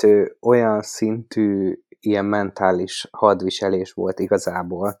mindkettő olyan szintű ilyen mentális hadviselés volt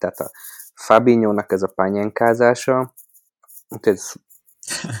igazából. Tehát a Fabinho-nak ez a pányenkázása, ez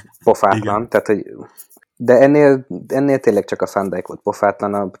pofátlan, tehát hogy de ennél tényleg csak a Van Dijk volt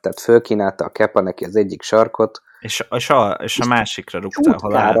pofátlanabb, tehát fölkínálta a Kepa neki az egyik sarkot, és a másikra rúgta,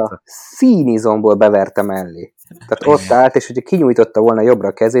 ahol állt. Színizomból beverte mellé. Tehát ott állt, és hogyha kinyújtotta volna jobbra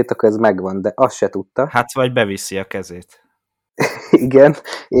a kezét, akkor ez megvan, de azt se tudta. Hát vagy beviszi a kezét. Igen,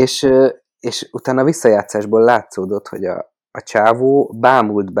 és utána a visszajátszásból látszódott, hogy a csávó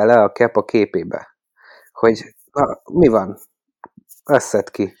bámult bele a Kepa képébe. Hogy na, mi van?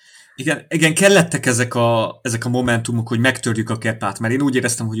 Összed ki. Igen, kellettek ezek a momentumok, hogy megtörjük a Kepát, mert én úgy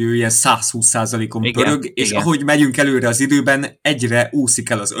éreztem, hogy ő ilyen 120%-on pörög, és ahogy megyünk előre az időben, egyre úszik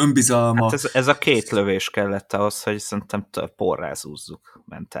el az önbizalma. Hát ez a 2 lövés kellett ahhoz, hogy szerintem porrázúzzuk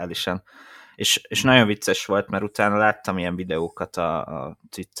mentálisan. És nagyon vicces volt, mert utána láttam ilyen videókat a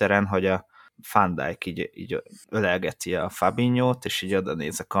Twitteren, hogy a Van Dijk így ölelgeti a Fabinho-t, és így oda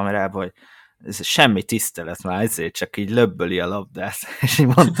néz a kamerába, hogy ez semmi tisztelet már, ezért csak így löbböli a labdát, és így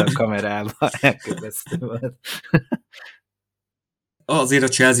mondta a kamerába, elképesztő volt. Azért a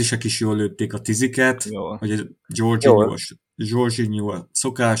Chelsea-sek is jól lőtték a tiziket, jól. Hogy a Jorginho a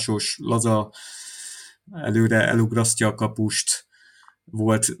szokásos, laza, előre elugrasztja a kapust,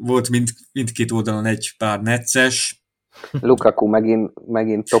 volt mindkét oldalon egy pár necces. Lukaku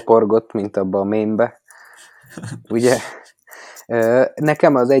megint toporgott, mint abba a mémbe. Ugye?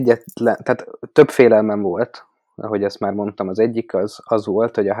 Nekem az egyetlen, tehát több félelmem volt, ahogy ezt már mondtam, az egyik az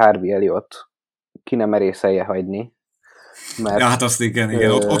volt, hogy a Harvey Elliott ki nem merészelje hagyni. Mert, ja, hát azt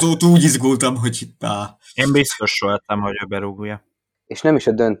igen. Ott úgy izgultam, hogy... Én biztos voltam, hogy ő berúgja. És nem is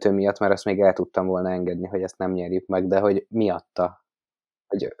a döntő miatt, mert azt még el tudtam volna engedni, hogy ezt nem nyerjük meg, de hogy miatta.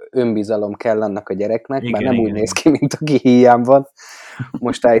 Hogy önbizalom kell annak a gyereknek, igen, már nem úgy néz ki, mint aki hiány van.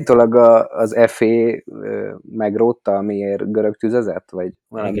 most állítólag az FA megrótta, amiért görög tüzezett, vagy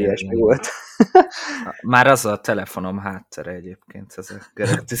valami ilyesmi volt. Már az a telefonom háttere egyébként, ez a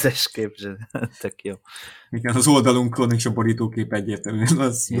görög tüzes kép, tök jó. Igen, az oldalunkon és a borítókép egyértelműen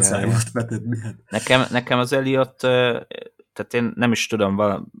az muszáj volt betenni. Nekem az Elliot, tehát én nem is tudom,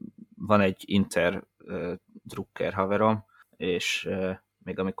 van egy Inter drukker haverom, és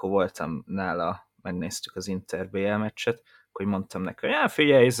még amikor voltam nála, megnéztük az Inter BL meccset, akkor mondtam neki, hogy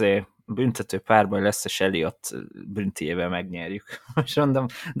figyelj, büntető párbaj lesz, és Elliot büntiével megnyerjük. És mondom,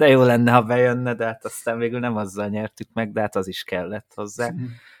 de jó lenne, ha bejönne, de hát aztán végül nem azzal nyertük meg, de hát az is kellett hozzá.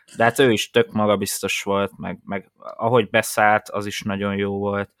 De hát ő is tök magabiztos volt, meg ahogy beszállt, az is nagyon jó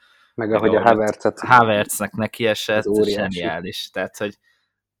volt. Meg ahogy a Havertznek neki esett, zseniális. Tehát, hogy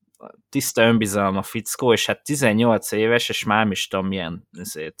tiszta önbizalom a fickó, és hát 18 éves, és már nem is tudom, milyen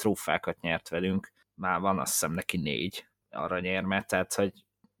trófákat nyert velünk. Már van azt hiszem neki 4 aranyérme, tehát, hogy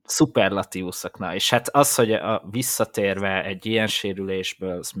szuperlatívuszoknál. És hát az, hogy visszatérve egy ilyen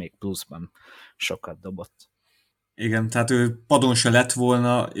sérülésből, az még pluszban sokat dobott. Igen, tehát ő padon se lett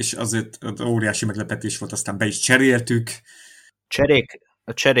volna, és azért óriási meglepetés volt, aztán be is cseréltük.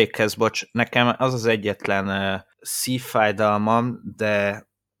 A cserékhez, bocs, nekem az az egyetlen szívfájdalmam, de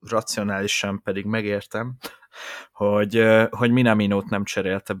racionálisan pedig megértem, hogy Minaminót nem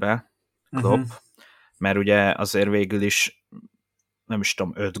cserélte be Klopp, mert ugye azért végül is nem is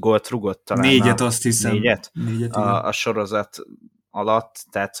tudom, 5 gólt rugott talán. 4-et azt hiszem. 4-et a sorozat alatt,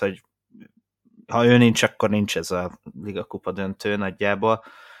 tehát, hogy ha ő nincs, akkor nincs ez a Liga Kupa döntő nagyjából,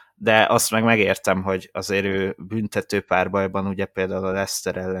 de azt megértem, hogy azért ő büntető párbajban ugye például a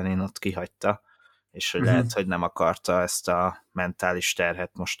Leicester ellen ott kihagyta, és hogy lehet, hogy nem akarta ezt a mentális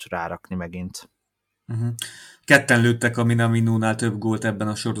terhet most rárakni megint. Ketten lőttek a Minaminónál több gólt ebben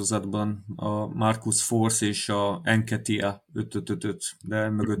a sorozatban, a Marcus Force és a Enketia 5-5-5, de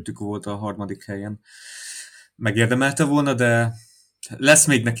mögöttük volt a harmadik helyen. Megérdemelte volna, de lesz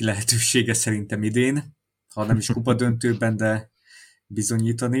még neki lehetősége szerintem idén, ha nem is kupa döntőben, de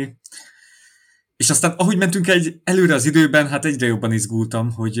bizonyítani. És aztán ahogy mentünk előre az időben, hát egyre jobban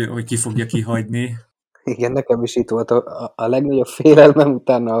izgultam, hogy ki fogja kihagyni. Igen, nekem is itt volt a legnagyobb félelmem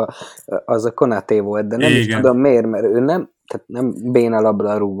utána az a Konaté volt, de nem is tudom miért, mert ő nem béna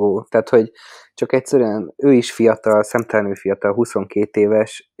labdarúgó, tehát hogy csak egyszerűen ő is fiatal, szemtelenül fiatal, 22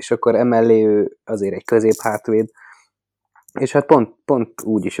 éves, és akkor emellé ő azért egy középhátvéd, és hát pont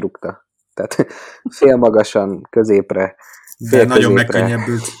úgy is rúgta. Tehát félmagasan, középre, de nagyon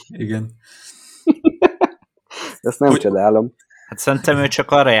megkönnyebbült, igen. Ezt nem csodálom. Hát szerintem ő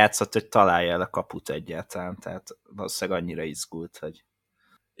csak arra játszott, hogy találja el a kaput egyáltalán, tehát valószínűleg annyira izgult, hogy...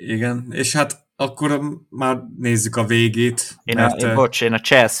 Igen, és hát akkor már nézzük a végét. Én a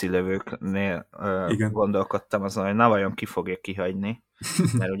Chelsea lövőknél gondolkodtam azon, hogy na vajon ki fogja kihagyni,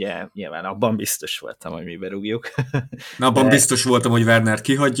 mert ugye nyilván abban biztos voltam, hogy mi berúgjuk. Na, abban biztos voltam, hogy Werner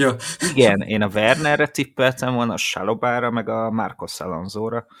kihagyja. Igen, én a Wernerre tippeltem volna, a Salobára, meg a Marcos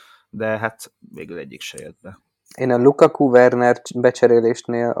Alonso-ra, de hát végül egyik se jött be. Én a Lukaku-Werner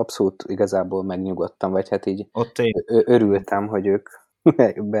becserélésnél abszolút igazából megnyugodtam, vagy hát így örültem, hogy ők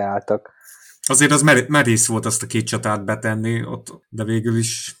beálltak. Azért az merész volt azt a 2 csatát betenni, ott, de végül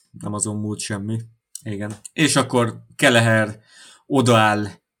is nem azon múlt semmi. Igen. És akkor Kelleher odaáll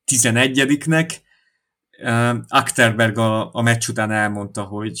 11-nek. Achterberg a meccs után elmondta,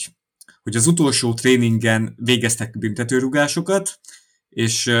 hogy az utolsó tréningen végeztek büntetőrugásokat,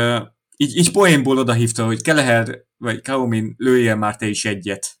 és így poénból odahívta, hogy Kelleher vagy Kaumin lőjél már te is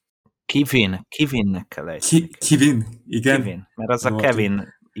egyet. Kevinnek kell ejteni. Kevin? Igen. Kevin, mert az a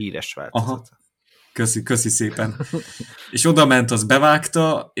Kevin íres változat. Köszi szépen. És oda ment, az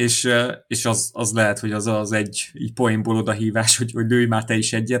bevágta, és az lehet, hogy az egy így poénból odahívás, hogy lőj már te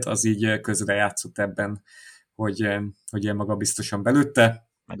is egyet, az így közre játszott ebben, hogy ilyen magabiztosan belőtte.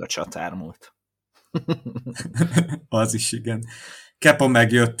 Meg a csatár múlt. Az is, igen. Kepa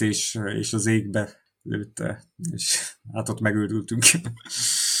megjött, és az égbe lőtte, és hát ott megőrültünk.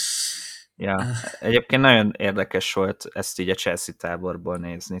 Ja, egyébként nagyon érdekes volt ezt így a Chelsea táborból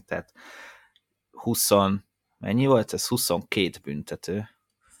nézni, tehát mennyi volt ez? 22 büntető.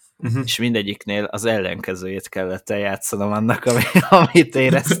 És mindegyiknél az ellenkezőjét kellett eljátszanom annak, amit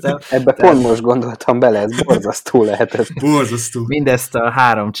éreztem. Ebbe pont most gondoltam bele, ez borzasztó lehetett. Borzasztó. Mindezt a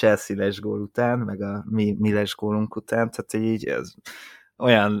 3 Chelsea-les gól után, meg a mi les gólunk után, tehát így ez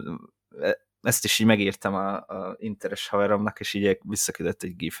olyan, ezt is így megírtam a interes haveromnak, és így visszaküldött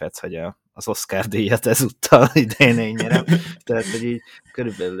egy gifet, hogy az Oscar díjat ezúttal idén én nyerem. Tehát, hogy így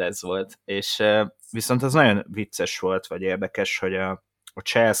körülbelül ez volt. És viszont az nagyon vicces volt, vagy érdekes, hogy a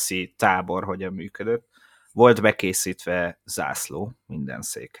Chelsea tábor hogyan működött. volt bekészítve zászló minden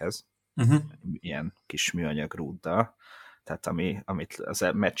székhez, ilyen kis műanyag rúddal, tehát amit az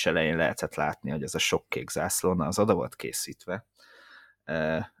meccs elején lehetett látni, hogy ez a sok kék zászlóna, az oda volt készítve.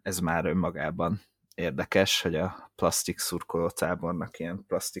 Ez már önmagában érdekes, hogy a plastik szurkolótábornak ilyen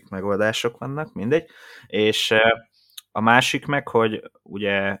plastik megoldások vannak, mindegy. És a másik meg, hogy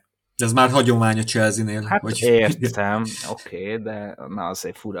ugye... De ez már hagyomány a Chelsea-nél. Hát hogy... értem, oké, de na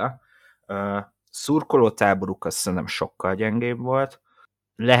azért fura. Szurkolótáboruk azt szerintem sokkal gyengébb volt.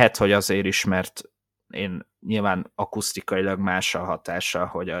 Lehet, hogy azért is, mert én nyilván akusztikailag más a hatása,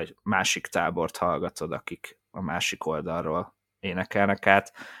 hogy a másik tábort hallgatod, akik a másik oldalról énekelnek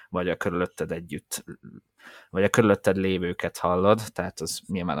át, vagy a körülötted lévőket hallod, tehát az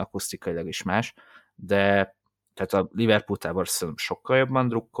nyilván akusztikailag is más, de tehát a Liverpool tábor sokkal jobban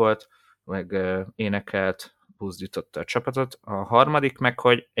drukkolt, meg énekelt, buzdította a csapatot. A harmadik meg,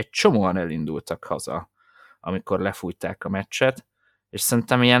 hogy egy csomóan elindultak haza, amikor lefújták a meccset, és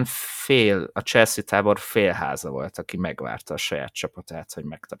szerintem ilyen a Chelsea tábor félháza volt, aki megvárta a saját csapatát, hogy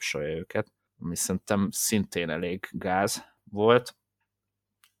megtapsolja őket, ami szerintem szintén elég gáz volt.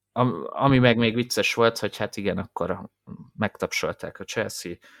 Ami meg még vicces volt, hogy hát igen, akkor megtapsolták a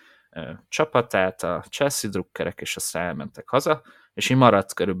Chelsea csapatát, a Chelsea drukkerek, és aztán elmentek haza, és így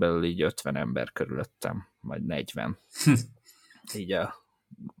maradt körülbelül így 50 ember körülöttem, vagy 40. Így a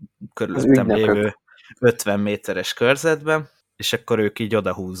körülöttem lévő 50 méteres körzetben, és akkor ők így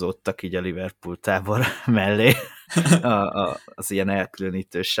odahúzódtak így a Liverpool tábor mellé az ilyen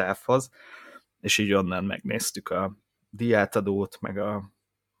elkülönítő sávhoz, és így onnan megnéztük a díjátadót, meg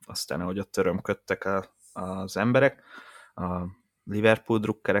aztán, ahogy ott örömködtek az emberek, a Liverpool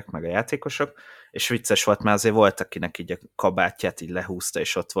drukkerek, meg a játékosok, és vicces volt, mert azért volt, akinek így a kabátját így lehúzta,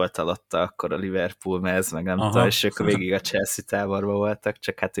 és ott volt alatta akkor a Liverpool mez, meg nem tudom, és ők végig a Chelsea táborban voltak,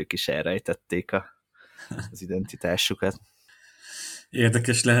 csak hát ők is elrejtették az identitásukat.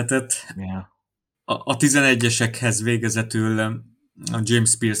 Érdekes lehetett. Yeah. A 11-esekhez végezetül a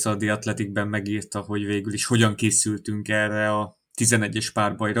James Pierce a The Athleticben megírta, hogy végül is hogyan készültünk erre a 11-es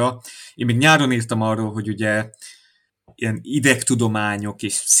párbajra. Én még nyáron írtam arról, hogy ugye ilyen idegtudományok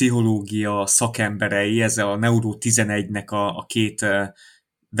és pszichológia szakemberei, ez a Neuro 11-nek a két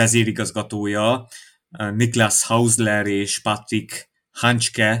vezérigazgatója, Niklas Hausler és Patrick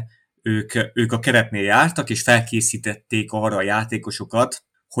Hanschke, ők a keretnél jártak, és felkészítették arra a játékosokat,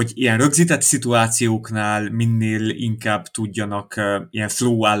 hogy ilyen rögzített szituációknál minél inkább tudjanak ilyen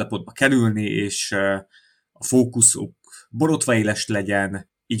flow állapotba kerülni, és a fókuszuk borotva éles legyen,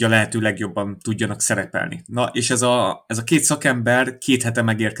 így a lehető legjobban tudjanak szerepelni. Na, és ez a két szakember 2 hete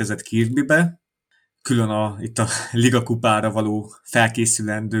megérkezett Kirkbybe, külön itt a ligakupára való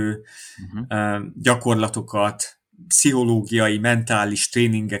felkészülendő gyakorlatokat, pszichológiai, mentális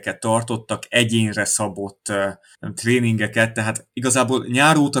tréningeket tartottak, egyénre szabott tréningeket, tehát igazából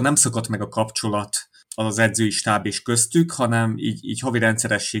nyár óta nem szakadt meg a kapcsolat az edzői stáb és köztük, hanem így havi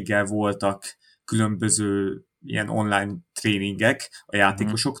rendszerességgel voltak különböző ilyen online tréningek a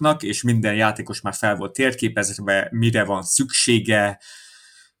játékosoknak, és minden játékos már fel volt térképezve, mire van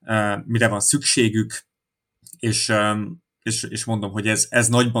szükségük, és mondom, hogy ez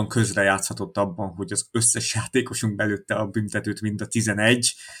nagyban közrejátszhatott abban, hogy az összes játékosunk belőtte a büntetőt, mind a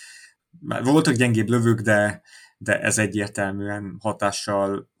 11. Már voltak gyengébb lövők, de ez egyértelműen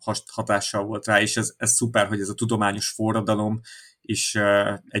hatással volt rá, és ez szuper, hogy ez a tudományos forradalom és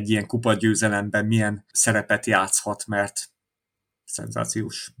egy ilyen kupagyőzelemben milyen szerepet játszhat, mert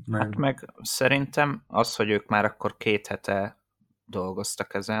szenzációs. Hát meg szerintem az, hogy ők már akkor 2 hete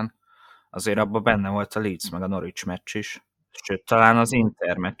dolgoztak ezen, azért abban benne volt a Leeds meg a Norwich meccs is, sőt, talán az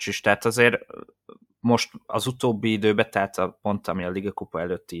Inter meccs is, tehát azért most az utóbbi időben, tehát pont ami a Liga Kupa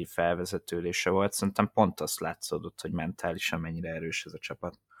előtti felvezetőlése volt, szerintem pont azt látszódott, hogy mentálisan mennyire erős ez a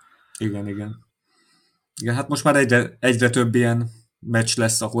csapat. Igen, hát most már egyre több ilyen meccs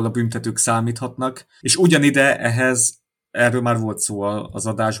lesz, ahol a büntetők számíthatnak, és ugyanide erről már volt szó az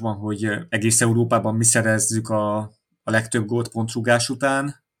adásban, hogy egész Európában mi szerezzük a legtöbb gólt pontrugás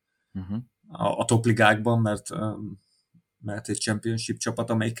után a topligákban, mert egy championship csapat,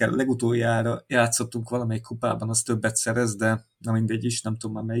 amelyikkel legutoljára játszottunk valamelyik kupában, az többet szerez, de na mindegy is, nem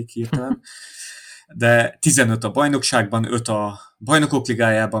tudom már melyik hirtelen. De 15 a bajnokságban, 5 a bajnokok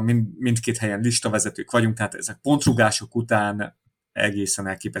ligájában, mindkét helyen listavezetők vagyunk, tehát ezek pontrugások után egészen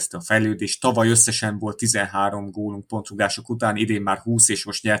elképesztő a fejlődés. Tavaly összesen volt 13 gólunk pontrugások után, idén már 20, és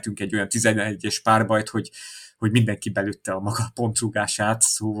most nyertünk egy olyan 11-es párbajt, hogy mindenki belőtte a maga pontrugását,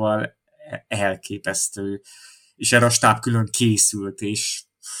 szóval elképesztő. És erre a stáb külön készült, és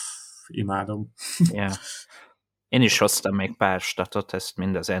imádom. Yeah. Én is hoztam még pár statot, ezt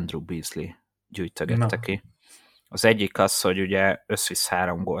mind az Andrew Beasley gyűjtögette ki. Az egyik az, hogy ugye összvisz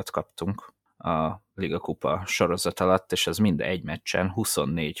 3 gólt kaptunk a Liga Kupa sorozat alatt, és ez mind egy meccsen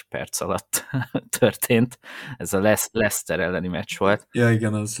 24 perc alatt történt. Ez a Leicester elleni meccs volt. Ja,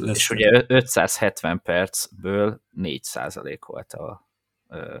 igen, az Leicester. És ugye 570 percből 4% volt a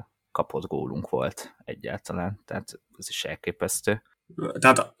kapott gólunk volt egyáltalán, tehát ez is elképesztő.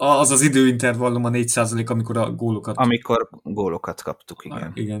 Tehát az időintervallum a 4%, amikor a gólokat... Amikor gólokat kaptuk,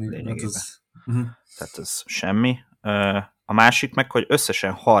 igen. Igen, hát az... Tehát ez semmi. A másik meg, hogy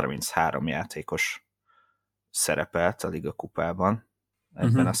összesen 33 játékos szerepelt a Liga Kupában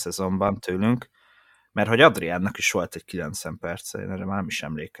ebben a szezonban tőlünk, mert hogy Adriánnak is volt egy 90 perc, én erre már nem is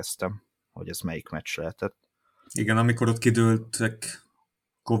emlékeztem, hogy ez melyik meccs lehetett. Igen, amikor ott kidőltek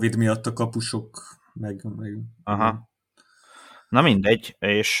Covid miatt a kapusok, meg... Aha. Na mindegy,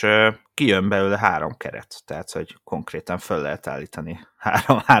 és kijön belőle 3 keret, tehát hogy konkrétan föl lehet állítani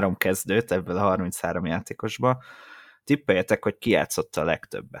 3 kezdőt ebből a 33 játékosba. Tippeljetek, hogy ki játszotta a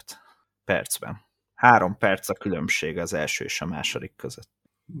legtöbbet percben. 3 perc a különbség az első és a második között.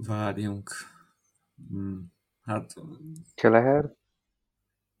 Várjunk. Hát... Keleher?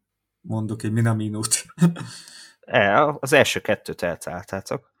 Mondok egy Minaminót. Az első 2-t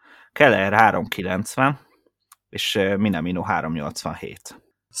eltaláltátok. Keller 390, és Minamino 387.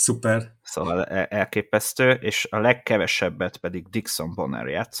 Szuper. Szóval elképesztő, és a legkevesebbet pedig Dixon Bonner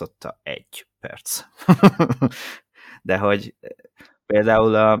játszotta 1 perc. De hogy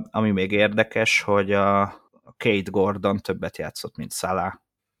például ami még érdekes, hogy a Kate Gordon többet játszott, mint Salah,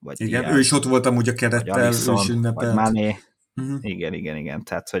 vagy igen, Diaz, ő is ott volt amúgy a kerettel, Alisson, ő is ünnepelt. Vagy Mané. Igen.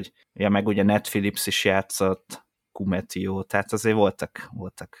 Tehát, hogy ja, meg ugye Ned Phillips is játszott, Kumetio, tehát azért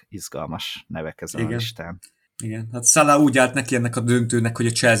voltak izgalmas nevek ezen a listán. Igen, hát Salah úgy állt neki ennek a döntőnek, hogy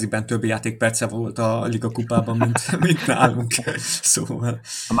a Chelsea-ben több játékperce volt a Liga Kupában, mint nálunk. Szóval...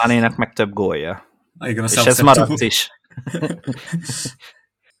 A Manének meg több gólja. Igen, és ez maradt is.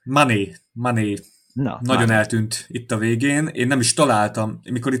 Mané nagyon eltűnt itt a végén. Én nem is találtam,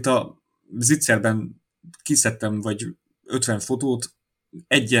 mikor itt a zicserben kiszedtem vagy 50 fotót,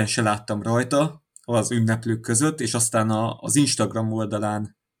 egyen se láttam rajta az ünneplők között, és aztán az Instagram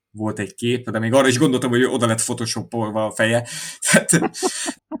oldalán volt egy kép, de még arra is gondoltam, hogy oda lett photoshopolva a feje.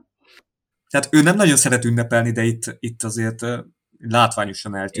 Tehát ő nem nagyon szeret ünnepelni, de itt azért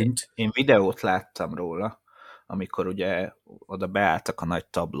látványosan eltűnt. Én videót láttam róla, amikor ugye oda beálltak a nagy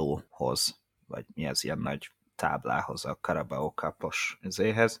tablóhoz, vagy mi az ilyen nagy táblához, a Carabao Cup-os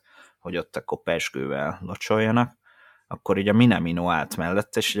izéhez, hogy ott akkor pezsgővel locsoljanak, akkor így a Minamino állt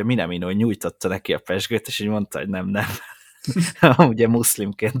mellette, és ugye a Minamino nyújtotta neki a pezsgőt, és így mondta, hogy nem. Ugye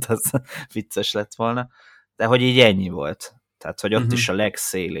muszlimként az vicces lett volna, de hogy így ennyi volt. Tehát, hogy ott is a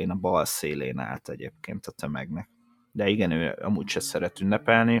legszélén, a bal szélén állt egyébként a tömegnek. De igen, ő amúgy se szeret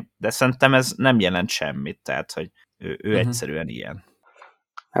ünnepelni, de szerintem ez nem jelent semmit, tehát, hogy ő egyszerűen ilyen.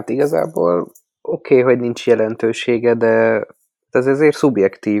 Hát igazából oké, hogy nincs jelentősége, de ez azért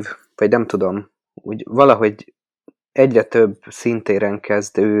szubjektív, vagy nem tudom. Úgy valahogy egyre több szintéren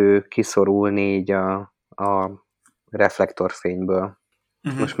kezd ő kiszorulni így a reflektorfényből.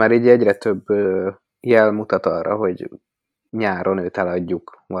 Most már így egyre több jel mutat arra, hogy nyáron őt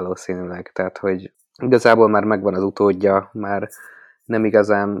eladjuk valószínűleg. Tehát, hogy igazából már megvan az utódja, már nem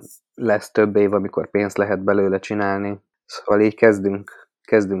igazán lesz több év, amikor pénzt lehet belőle csinálni. Szóval így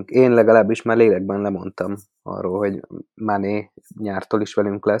kezdünk. Én legalábbis már lélekben lemondtam arról, hogy Mané nyártól is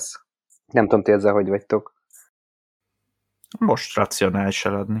velünk lesz. Nem tudom, ti ezzel hogy vagytok? Most racionális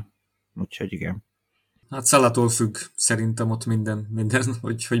eladni. Úgyhogy igen. Hát Salától függ szerintem ott minden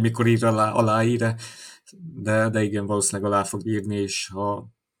hogy mikor ír aláír, de igen, valószínűleg alá fog írni, és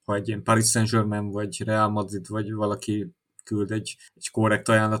ha egy ilyen Paris Saint-Germain, vagy Real Madrid, vagy valaki küld egy korrekt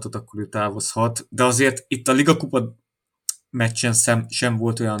ajánlatot, akkor ő távozhat. De azért itt a Liga Kupa meccsen sem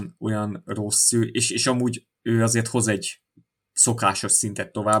volt olyan rossz, és amúgy ő azért hoz egy szokásos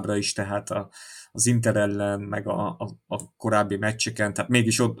szintet továbbra is, tehát az Inter ellen, meg a korábbi meccseken, tehát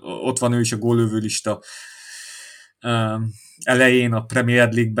mégis ott van ő is a gólövő lista elején a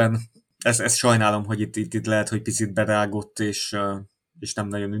Premier League-ben. Ezt sajnálom, hogy itt lehet, hogy picit berágott, és nem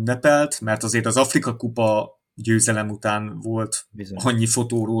nagyon ünnepelt, mert azért az Afrika Kupa győzelem után volt annyi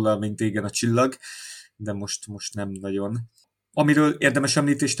fotó róla, mint igen a csillag, de most nem nagyon. Amiről érdemes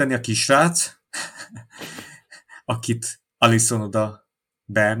említést tenni, a kisrác, akit Alisson oda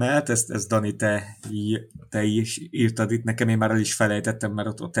beemelt, ezt Dani, te is írtad itt nekem, én már el is felejtettem,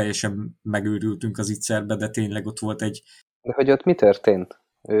 mert ott teljesen megőrültünk az ittszerbe, de tényleg ott volt egy... De hogy ott mi történt?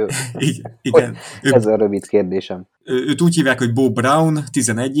 Igen. Ez a rövid kérdésem. Őt úgy hívják, hogy Bob Brown,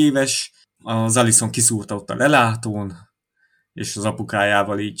 11 éves, az Alisson kiszúrta ott a lelátón, és az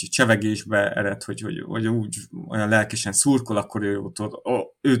apukájával így csevegésbe ered, hogy úgy olyan lelkesen szurkol, akkor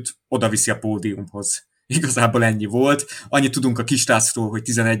őt odaviszi a pódiumhoz. Igazából ennyi volt. Annyit tudunk a kisrácról, hogy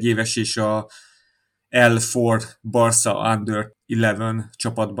 11 éves, és a L4 Barca Under 11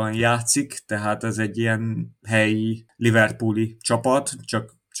 csapatban játszik, tehát ez egy ilyen helyi Liverpooli csapat,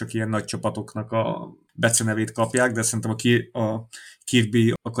 csak ilyen nagy csapatoknak a becenevét kapják, de szerintem a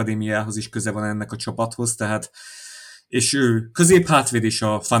Kirkby Akadémiához is köze van ennek a csapathoz, tehát és ő középhátvéd, és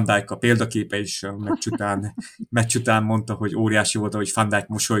a Van Dijk a példaképe is a meccs után mondta, hogy óriási volt, hogy Van Dijk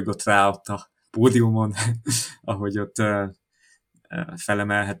mosolygott rá ott a pódiumon, ahogy ott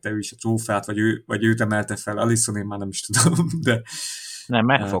felemelhette ő is a trófeát, vagy őt emelte fel. Alisson, én már nem is tudom, de nem,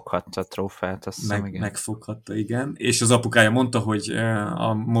 megfoghatta a trófeát, azt hiszem, igen. Megfoghatta, igen. És az apukája mondta, hogy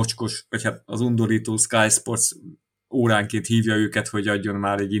a mocskos, vagy hát az undorító Sky Sports óránként hívja őket, hogy adjon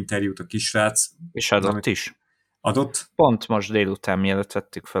már egy interjút a kisrác. És adott is. Adott? Pont most délután, mielőtt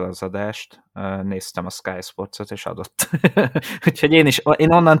vettük fel az adást, néztem a Sky Sports-ot, és adott. Úgyhogy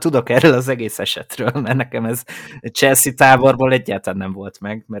én onnan tudok erről az egész esetről, mert nekem ez Chelsea táborból egyáltalán nem volt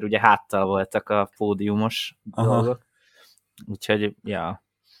meg, mert ugye háttal voltak a pódiumos dolgok. Úgyhogy, ja,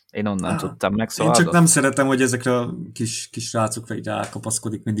 én onnan tudtam meg. Szóval én csak nem szeretem, hogy ezekre a kis rácokra így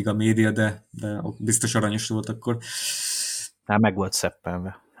rákapaszkodik mindig a média, de biztos aranyos volt akkor. Hát meg volt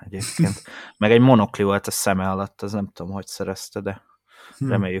szeppelve egyébként. Meg egy monokli volt a szeme alatt, az nem tudom, hogy szerezte, de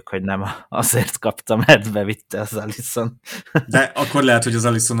reméljük, hogy nem azért kapta, mert bevitte az Alisson. De akkor lehet, hogy az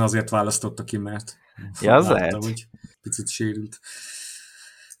Alisson azért választotta ki, mert ja, az lehet. Hogy picit sérült.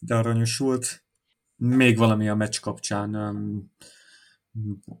 De aranyos volt. Még valami a meccs kapcsán,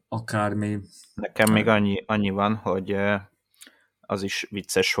 akármi. Nekem még annyi van, hogy az is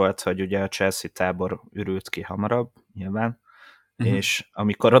vicces volt, hogy ugye a Chelsea tábor ürült ki hamarabb, nyilván, és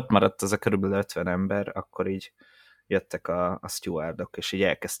amikor ott maradt az a körülbelül 50 ember, akkor így jöttek a stewardok, és így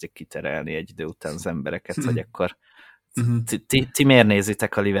elkezdték kiterelni egy idő után az embereket, hogy akkor ti miért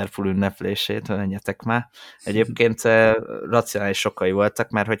nézitek a Liverpool ünneplését, menjetek már. Egyébként racionális okai voltak,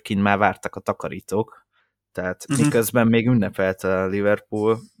 mert hogy kint már vártak a takarítók, tehát miközben még ünnepelt a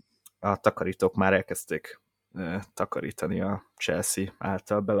Liverpool, a takarítók már elkezdték takarítani a Chelsea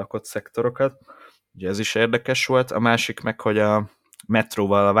által belakott szektorokat. Ugye ez is érdekes volt. A másik meg, hogy a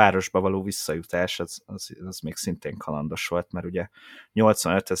metróval a városba való visszajutás, az még szintén kalandos volt, mert ugye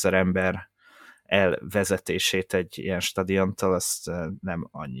 85 000 ember elvezetését egy ilyen stadiontól, azt nem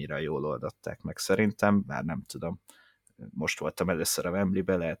annyira jól oldották meg szerintem, bár nem tudom. Most voltam először a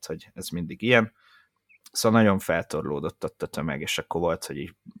Wembleybe, lehet, hogy ez mindig ilyen. Szóval nagyon feltorlódott ott a tömeg, és akkor volt, hogy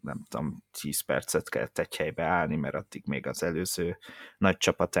így, nem tudom, 10 percet kellett egy helybe állni, mert addig még az előző nagy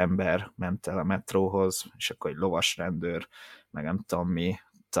csapatember ment el a metróhoz, és akkor egy lovasrendőr, meg nem tudom mi,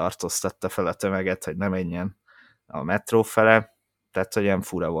 tartóztatta fel a tömeget, hogy ne menjen a metró fele, tehát hogy ilyen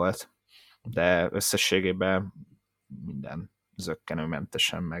fura volt. De összességében minden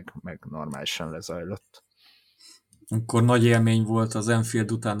zökkenőmentesen, meg normálisan lezajlott. Akkor nagy élmény volt az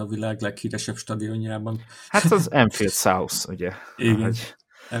Anfield után a világ leghíresebb stadionjában. Hát az Anfield South, ugye? Igen, ahogy...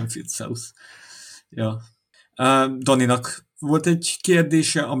 Anfield South. Ja. Daninak volt egy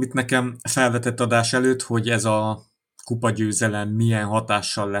kérdése, amit nekem felvetett adás előtt, hogy ez a kupagyőzelem milyen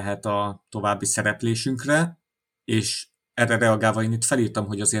hatással lehet a további szereplésünkre, és erre reagálva én itt felírtam,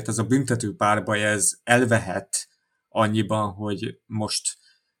 hogy azért ez a büntető párbaj, ez elvehet annyiban, hogy most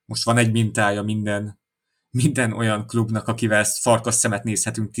van egy mintája minden olyan klubnak, akivel ezt farkas szemet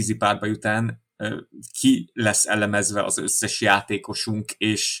nézhetünk tízipárbaj után, ki lesz elemezve az összes játékosunk,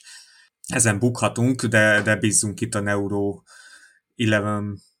 és ezen bukhatunk, de bízzunk itt a Neuro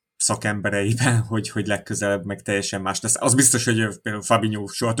 11 szakembereiben, hogy legközelebb meg teljesen más lesz. Az biztos, hogy például Fabinho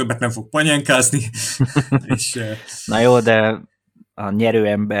soha többet nem fog panyánkázni. És, na jó, de a nyerő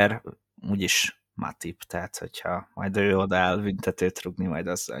ember úgyis Matip, tehát hogyha majd ő odaáll büntetőt rúgni, majd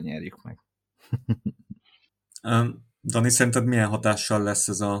azzal nyerjük meg. Dani, szerinted milyen hatással lesz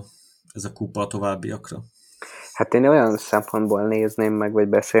ez a kupa a továbbiakra? Hát én olyan szempontból nézném meg, vagy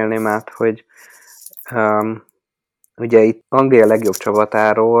beszélném át, hogy ugye itt Anglia legjobb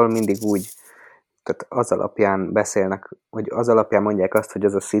csapatáról mindig úgy, tehát az alapján beszélnek, hogy az alapján mondják azt, hogy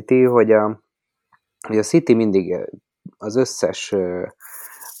az a City, hogy a City mindig az összes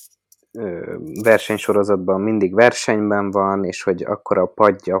versenysorozatban mindig versenyben van, és hogy akkora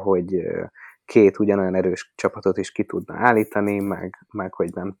padja, hogy két ugyanolyan erős csapatot is ki tudna állítani, meg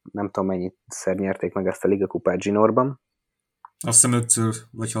hogy nem tudom mennyiszer nyerték meg ezt a ligakupát Ginorban. Azt hiszem 5-ször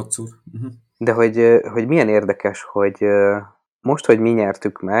vagy 6-szor. De hogy milyen érdekes, hogy most, hogy mi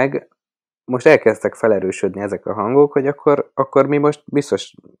nyertük meg, most elkezdtek felerősödni ezek a hangok, hogy akkor mi most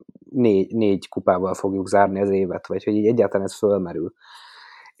biztos négy kupával fogjuk zárni az évet, vagy hogy így egyáltalán ez fölmerül.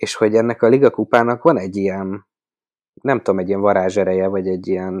 És hogy ennek a Liga kupának van egy ilyen, nem tudom, egy ilyen varázsereje, vagy egy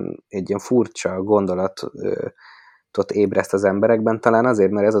ilyen furcsa gondolatot ébreszt az emberekben, talán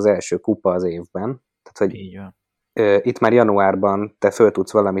azért, mert ez az első kupa az évben. Tehát, hogy itt már januárban te föl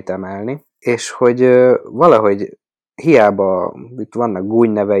tudsz valamit emelni, és hogy valahogy hiába itt vannak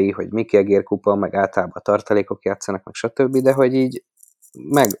gúnynevei, hogy Mickey Egér kupa, meg általában tartalékok játszanak, meg stb., de hogy így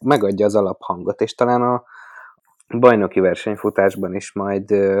megadja az alaphangot, és talán a bajnoki versenyfutásban is majd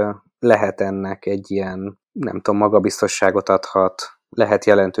lehet ennek egy ilyen, nem tudom, magabiztosságot adhat, lehet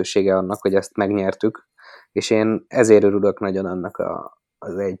jelentősége annak, hogy ezt megnyertük, és én ezért örülök nagyon annak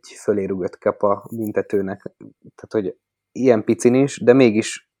az egy fölé rúgott kapa büntetőnek, tehát hogy ilyen picin is, de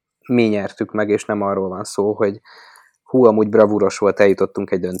mégis mi nyertük meg, és nem arról van szó, hogy hú, amúgy bravúros volt,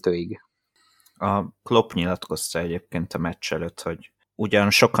 eljutottunk egy döntőig. A Klopp nyilatkozta egyébként a meccs előtt, hogy ugyan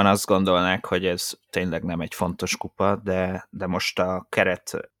sokan azt gondolnák, hogy ez tényleg nem egy fontos kupa, de most a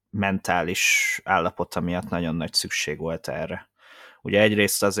keret mentális állapota miatt nagyon nagy szükség volt erre. Ugye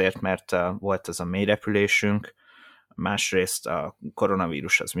egyrészt azért, mert volt ez a mélyrepülésünk, másrészt a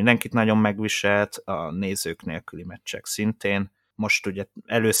koronavírus az mindenkit nagyon megviselt, a nézők nélküli meccsek szintén. Most ugye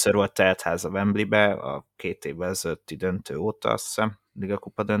először volt teltház a Wembleybe a 2 évvel ezelőtti döntő óta, azt hiszem,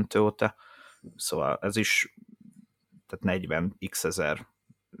 Ligakupa döntő óta, szóval ez is, tehát 40x ezer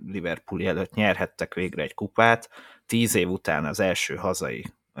Liverpooli előtt nyerhettek végre egy kupát, 10 év után az első hazai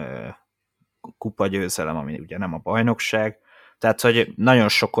kupagyőzelem, ami ugye nem a bajnokság, tehát hogy nagyon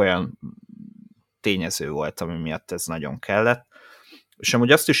sok olyan tényező volt, ami miatt ez nagyon kellett, és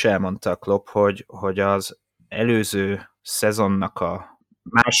amúgy azt is elmondta a Klopp, hogy az előző szezonnak a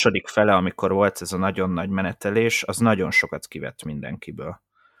második fele, amikor volt ez a nagyon nagy menetelés, az nagyon sokat kivett mindenkiből.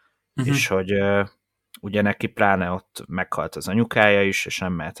 És hogy ugye neki pláne ott meghalt az anyukája is, és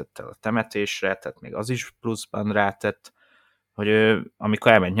nem mehetett el a temetésre, tehát még az is pluszban rátett, hogy ő,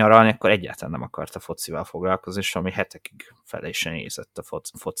 amikor elment nyaralni, akkor egyáltalán nem akarta focival foglalkozni, és valami hetekig felé se nézett a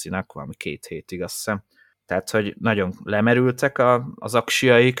focinak, valami 2 hétig, azt hiszem. Tehát, hogy nagyon lemerültek az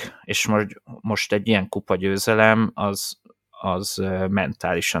aksiaik, és most egy ilyen kupagyőzelem az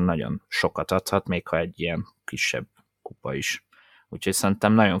mentálisan nagyon sokat adhat, még ha egy ilyen kisebb kupa is. Úgyhogy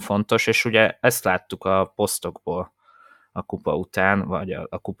szerintem nagyon fontos, és ugye ezt láttuk a posztokból a kupa után, vagy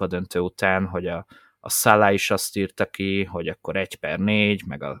a kupa döntő után, hogy a Salah is azt írta ki, hogy akkor 1/4,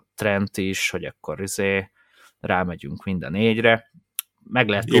 meg a Trent is, hogy akkor rámegyünk mind a 4-re. Meg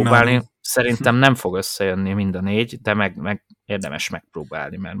lehet próbálni, szerintem nem fog összejönni mind a 4, de meg érdemes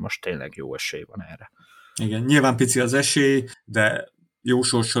megpróbálni, mert most tényleg jó esély van erre. Igen, nyilván pici az esély, de jó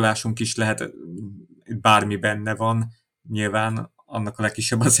sorsolásunk is lehet, bármi benne van. Nyilván annak a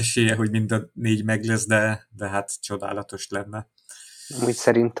legkisebb az esélye, hogy mind a 4 meg lesz, de hát csodálatos lenne. Úgy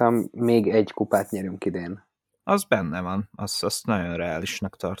szerintem még egy kupát nyerünk idén. Az benne van, azt nagyon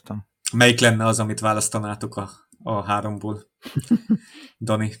reálisnak tartom. Melyik lenne az, amit választanátok a 3-ból?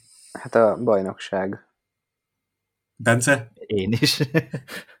 Dani? Hát a bajnokság. Bence? Én is.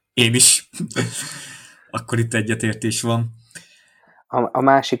 Én is. Akkor itt egyetértés van. A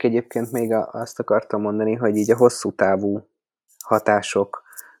másik egyébként még azt akartam mondani, hogy így a hosszú távú hatások,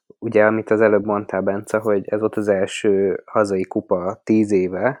 ugye, amit az előbb mondtál, Bence, hogy ez volt az első hazai kupa 10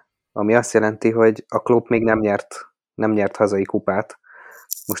 éve, ami azt jelenti, hogy a Klopp még nem nyert hazai kupát.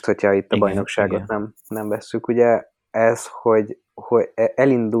 Most, hogyha itt a bajnokságot nem vesszük, ugye ez, hogy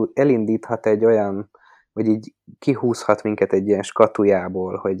elindíthat egy olyan, vagy így kihúzhat minket egy ilyen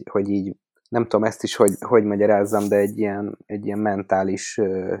skatujából, hogy így nem tudom ezt is, hogy magyarázzam, de egy ilyen mentális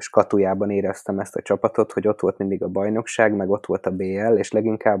skatujában éreztem ezt a csapatot, hogy ott volt mindig a bajnokság, meg ott volt a BL, és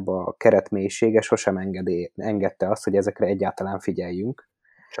leginkább a keret mélysége sosem engedte azt, hogy ezekre egyáltalán figyeljünk.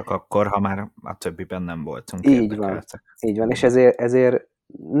 Csak akkor, ha már a többiben nem voltunk érdekeltek. Így van, és ezért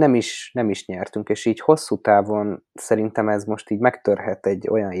nem is nyertünk, és így hosszú távon szerintem ez most így megtörhet egy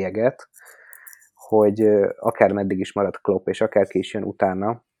olyan jeget, hogy akár meddig is marad Klopp, és akár ki is jön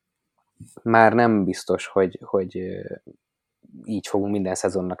utána, már nem biztos, hogy így fogunk minden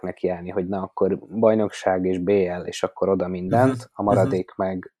szezonnak nekiállni, hogy na akkor bajnokság és BL, és akkor oda mindent, a maradék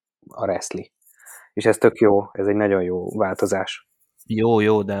meg a wrestling. És ez tök jó, ez egy nagyon jó változás.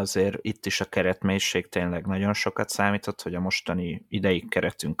 Jó, de azért itt is a keretmélység tényleg nagyon sokat számított, hogy a mostani ideig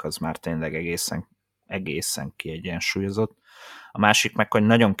keretünk az már tényleg egészen kiegyensúlyozott. A másik meg, hogy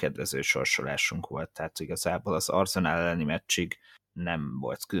nagyon kedvező sorsolásunk volt, tehát igazából az Arsenal elleni meccsig nem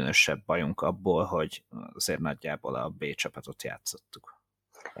volt különösebb bajunk abból, hogy azért nagyjából a B csapatot játszottuk.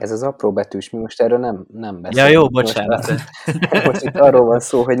 Ez az apróbetűs, mi most erről nem beszélünk. Ja, jó, bocsánat. Most itt arról van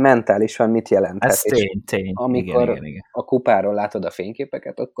szó, hogy mentálisan mit jelenthet. Ez tény. Amikor Igen. a kupáról látod a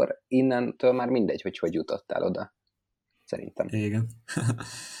fényképeket, akkor innentől már mindegy, hogy jutottál oda. Szerintem. Igen.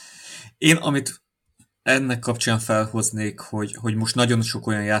 Én amit ennek kapcsán felhoznék, hogy most nagyon sok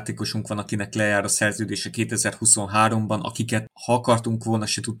olyan játékosunk van, akinek lejár a szerződése 2023-ban, akiket ha akartunk volna,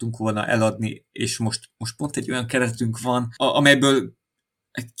 se tudtunk volna eladni, és most pont egy olyan keretünk van, amelyből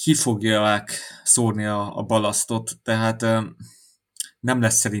ki fogják szórni a balasztot, tehát nem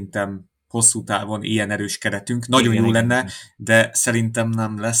lesz szerintem hosszú távon ilyen erős keretünk. Nagyon jó lenne, de szerintem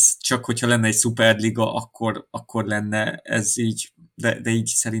nem lesz. Csak hogyha lenne egy szuperliga, akkor lenne ez így, de így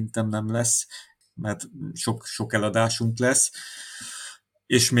szerintem nem lesz, mert sok eladásunk lesz.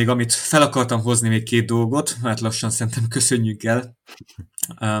 És még amit fel akartam hozni, még 2 dolgot, mert lassan szerintem köszönjük el.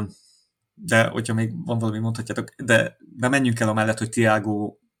 De hogyha még van valami, mondhatjátok, de menjünk el amellett, hogy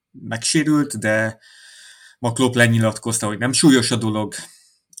Thiago megsérült, de ma Klopp lenyilatkozta, hogy nem súlyos a dolog,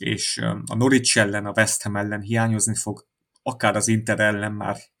 és a Norwich ellen, a West Ham ellen hiányozni fog, akár az Inter ellen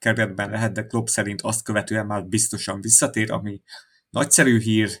már keretben lehet, de Klopp szerint azt követően már biztosan visszatér, ami nagyszerű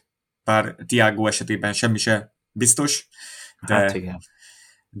hír, bár Thiago esetében semmi se biztos,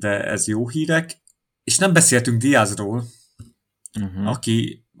 de ez jó hírek. És nem beszéltünk Diazról,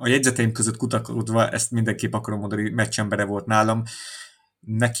 aki a jegyzeteim között kutakodva, ezt mindenképp akarom mondani, meccsembere volt nálam,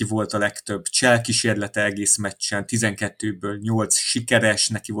 neki volt a legtöbb cselkísérlete egész meccsen, 12-ből 8 sikeres,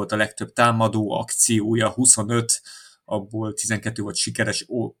 neki volt a legtöbb támadó akciója, 25, abból 12 volt sikeres,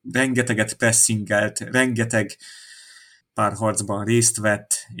 rengeteget pressingelt, rengeteg párharcban részt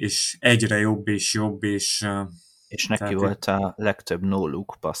vett, és egyre jobb és jobb, és neki volt a legtöbb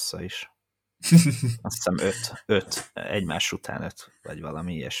no-look passza is. Azt hiszem 5 egymás után 5, vagy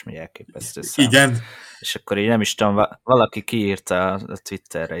valami ilyesmi elképesztő szám. Igen. És akkor így nem is tudom, valaki kiírta a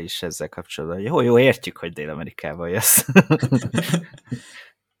Twitterre is ezzel kapcsolatban, hogy jó, értjük, hogy Dél-Amerikával jössz.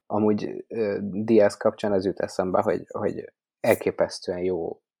 Amúgy Diaz kapcsán az jut eszembe, hogy elképesztően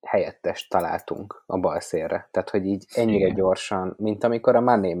jó helyettest találtunk a bal szélre. Tehát, hogy így ennyire gyorsan, mint amikor a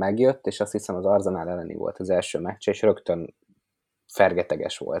Mané megjött, és azt hiszem az Arsenal elleni volt az első meccs, és rögtön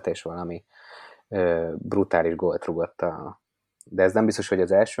fergeteges volt, és valami brutális gólt rúgott de ez nem biztos, hogy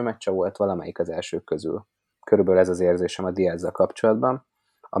az első meccse volt, valamelyik az elsők közül. Körülbelül ez az érzésem a Diazzal kapcsolatban.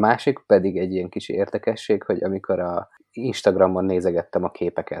 A másik pedig egy ilyen kis érdekesség, hogy amikor a Instagramon nézegettem a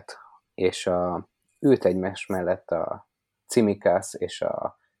képeket, és ült egymás mellett a Tsimikas és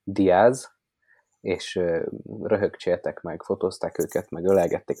a Diaz, és röhögcséltek meg, fotózták őket, meg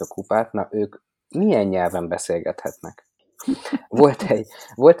ölelgették a kupát, na ők milyen nyelven beszélgethetnek?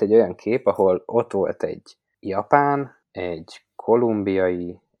 Volt egy olyan kép, ahol ott volt egy japán, egy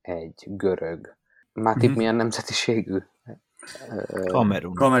kolumbiai, egy görög. Matip milyen nemzetiségű?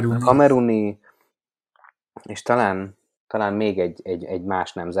 Kameruni, és talán még egy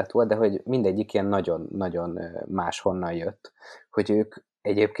más nemzet volt, de hogy mindegyik ilyen nagyon máshonnan jött. Hogy ők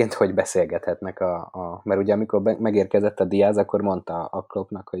egyébként hogy beszélgethetnek mert ugye amikor megérkezett a Diaz, akkor mondta a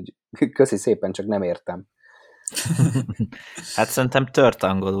Kloppnak, hogy köszi szépen, csak nem értem. Hát szerintem tört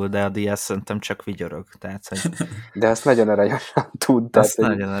angolul, de a Diaz szerintem csak vigyorog. Tehát, hogy... De azt nagyon aranyosan tud. Azt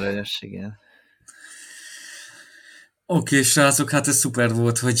nagyon aranyos, igen. Oké, srácok, hát ez szuper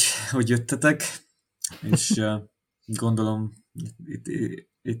volt, hogy jöttetek, és gondolom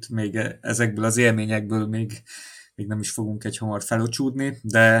itt még ezekből az élményekből még nem is fogunk egy hamar felocsúdni,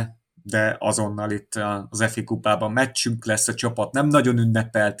 de azonnal itt az FA kupában meccsünk lesz, a csapat nem nagyon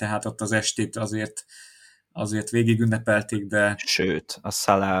ünnepel, tehát ott az estét azért végig ünnepelték, de... Sőt, a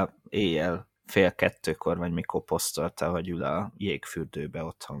Salah éjjel 1:30 vagy mikor posztolta, hogy ül a jégfürdőbe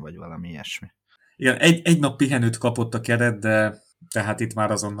otthon, vagy valami ilyesmi. Igen, egy nap pihenőt kapott a keret, de tehát itt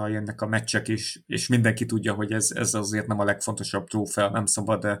már azonnal jönnek a meccsek is, és mindenki tudja, hogy ez azért nem a legfontosabb trófea, nem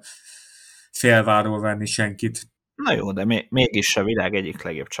szabad félváról venni senkit. Na jó, de mégis a világ egyik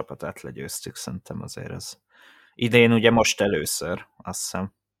legjobb csapatát legyőztük, szerintem azért az. Idén ugye most először, azt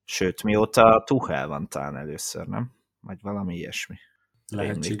hiszem. Sőt, mióta Tuchel van talán először, nem? Vagy valami ilyesmi.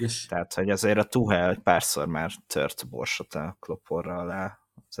 Lehetséges. Tehát, hogy azért a Tuchel párszor már tört borsot a Klopporra alá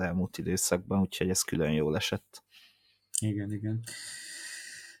az elmúlt időszakban, úgyhogy ez külön jól esett. Igen.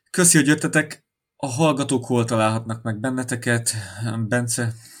 Köszi, hogy jöttetek. A hallgatók hol találhatnak meg benneteket?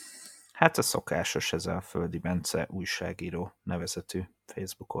 Bence? Hát a szokásos, ez a Földi Bence újságíró nevezetű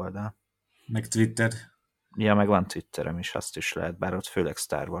Facebook oldal. Meg Twitter. Ja, meg van Twitterem is, azt is lehet, bár ott főleg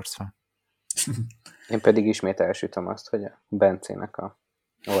Star Wars van. Én pedig ismét elsütöm azt, hogy a Bencének a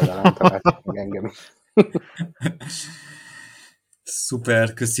oldalán találtak meg engem is.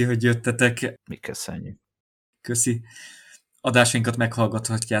 Szuper, köszi, hogy jöttetek. Mi köszönjük. Köszi. adásainkat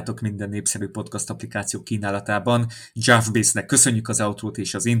meghallgathatjátok minden népszerű podcast applikáció kínálatában. Javbase-nek köszönjük az outrót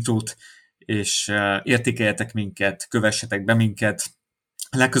és az intrót, és értékeljetek minket, kövessetek be minket.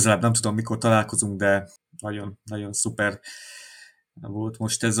 Legközelebb nem tudom, mikor találkozunk, de nagyon, nagyon szuper volt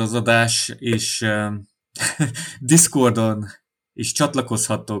most ez az adás, és Discordon is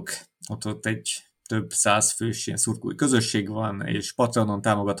csatlakozhattok, ott egy több 100 fős ilyen szurkolói közösség van, és Patreonon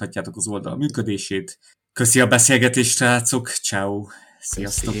támogathatjátok az oldal működését. Köszi a beszélgetést, srácok! Ciao.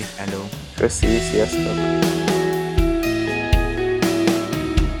 Sziasztok! Hello! Köszi, sziasztok!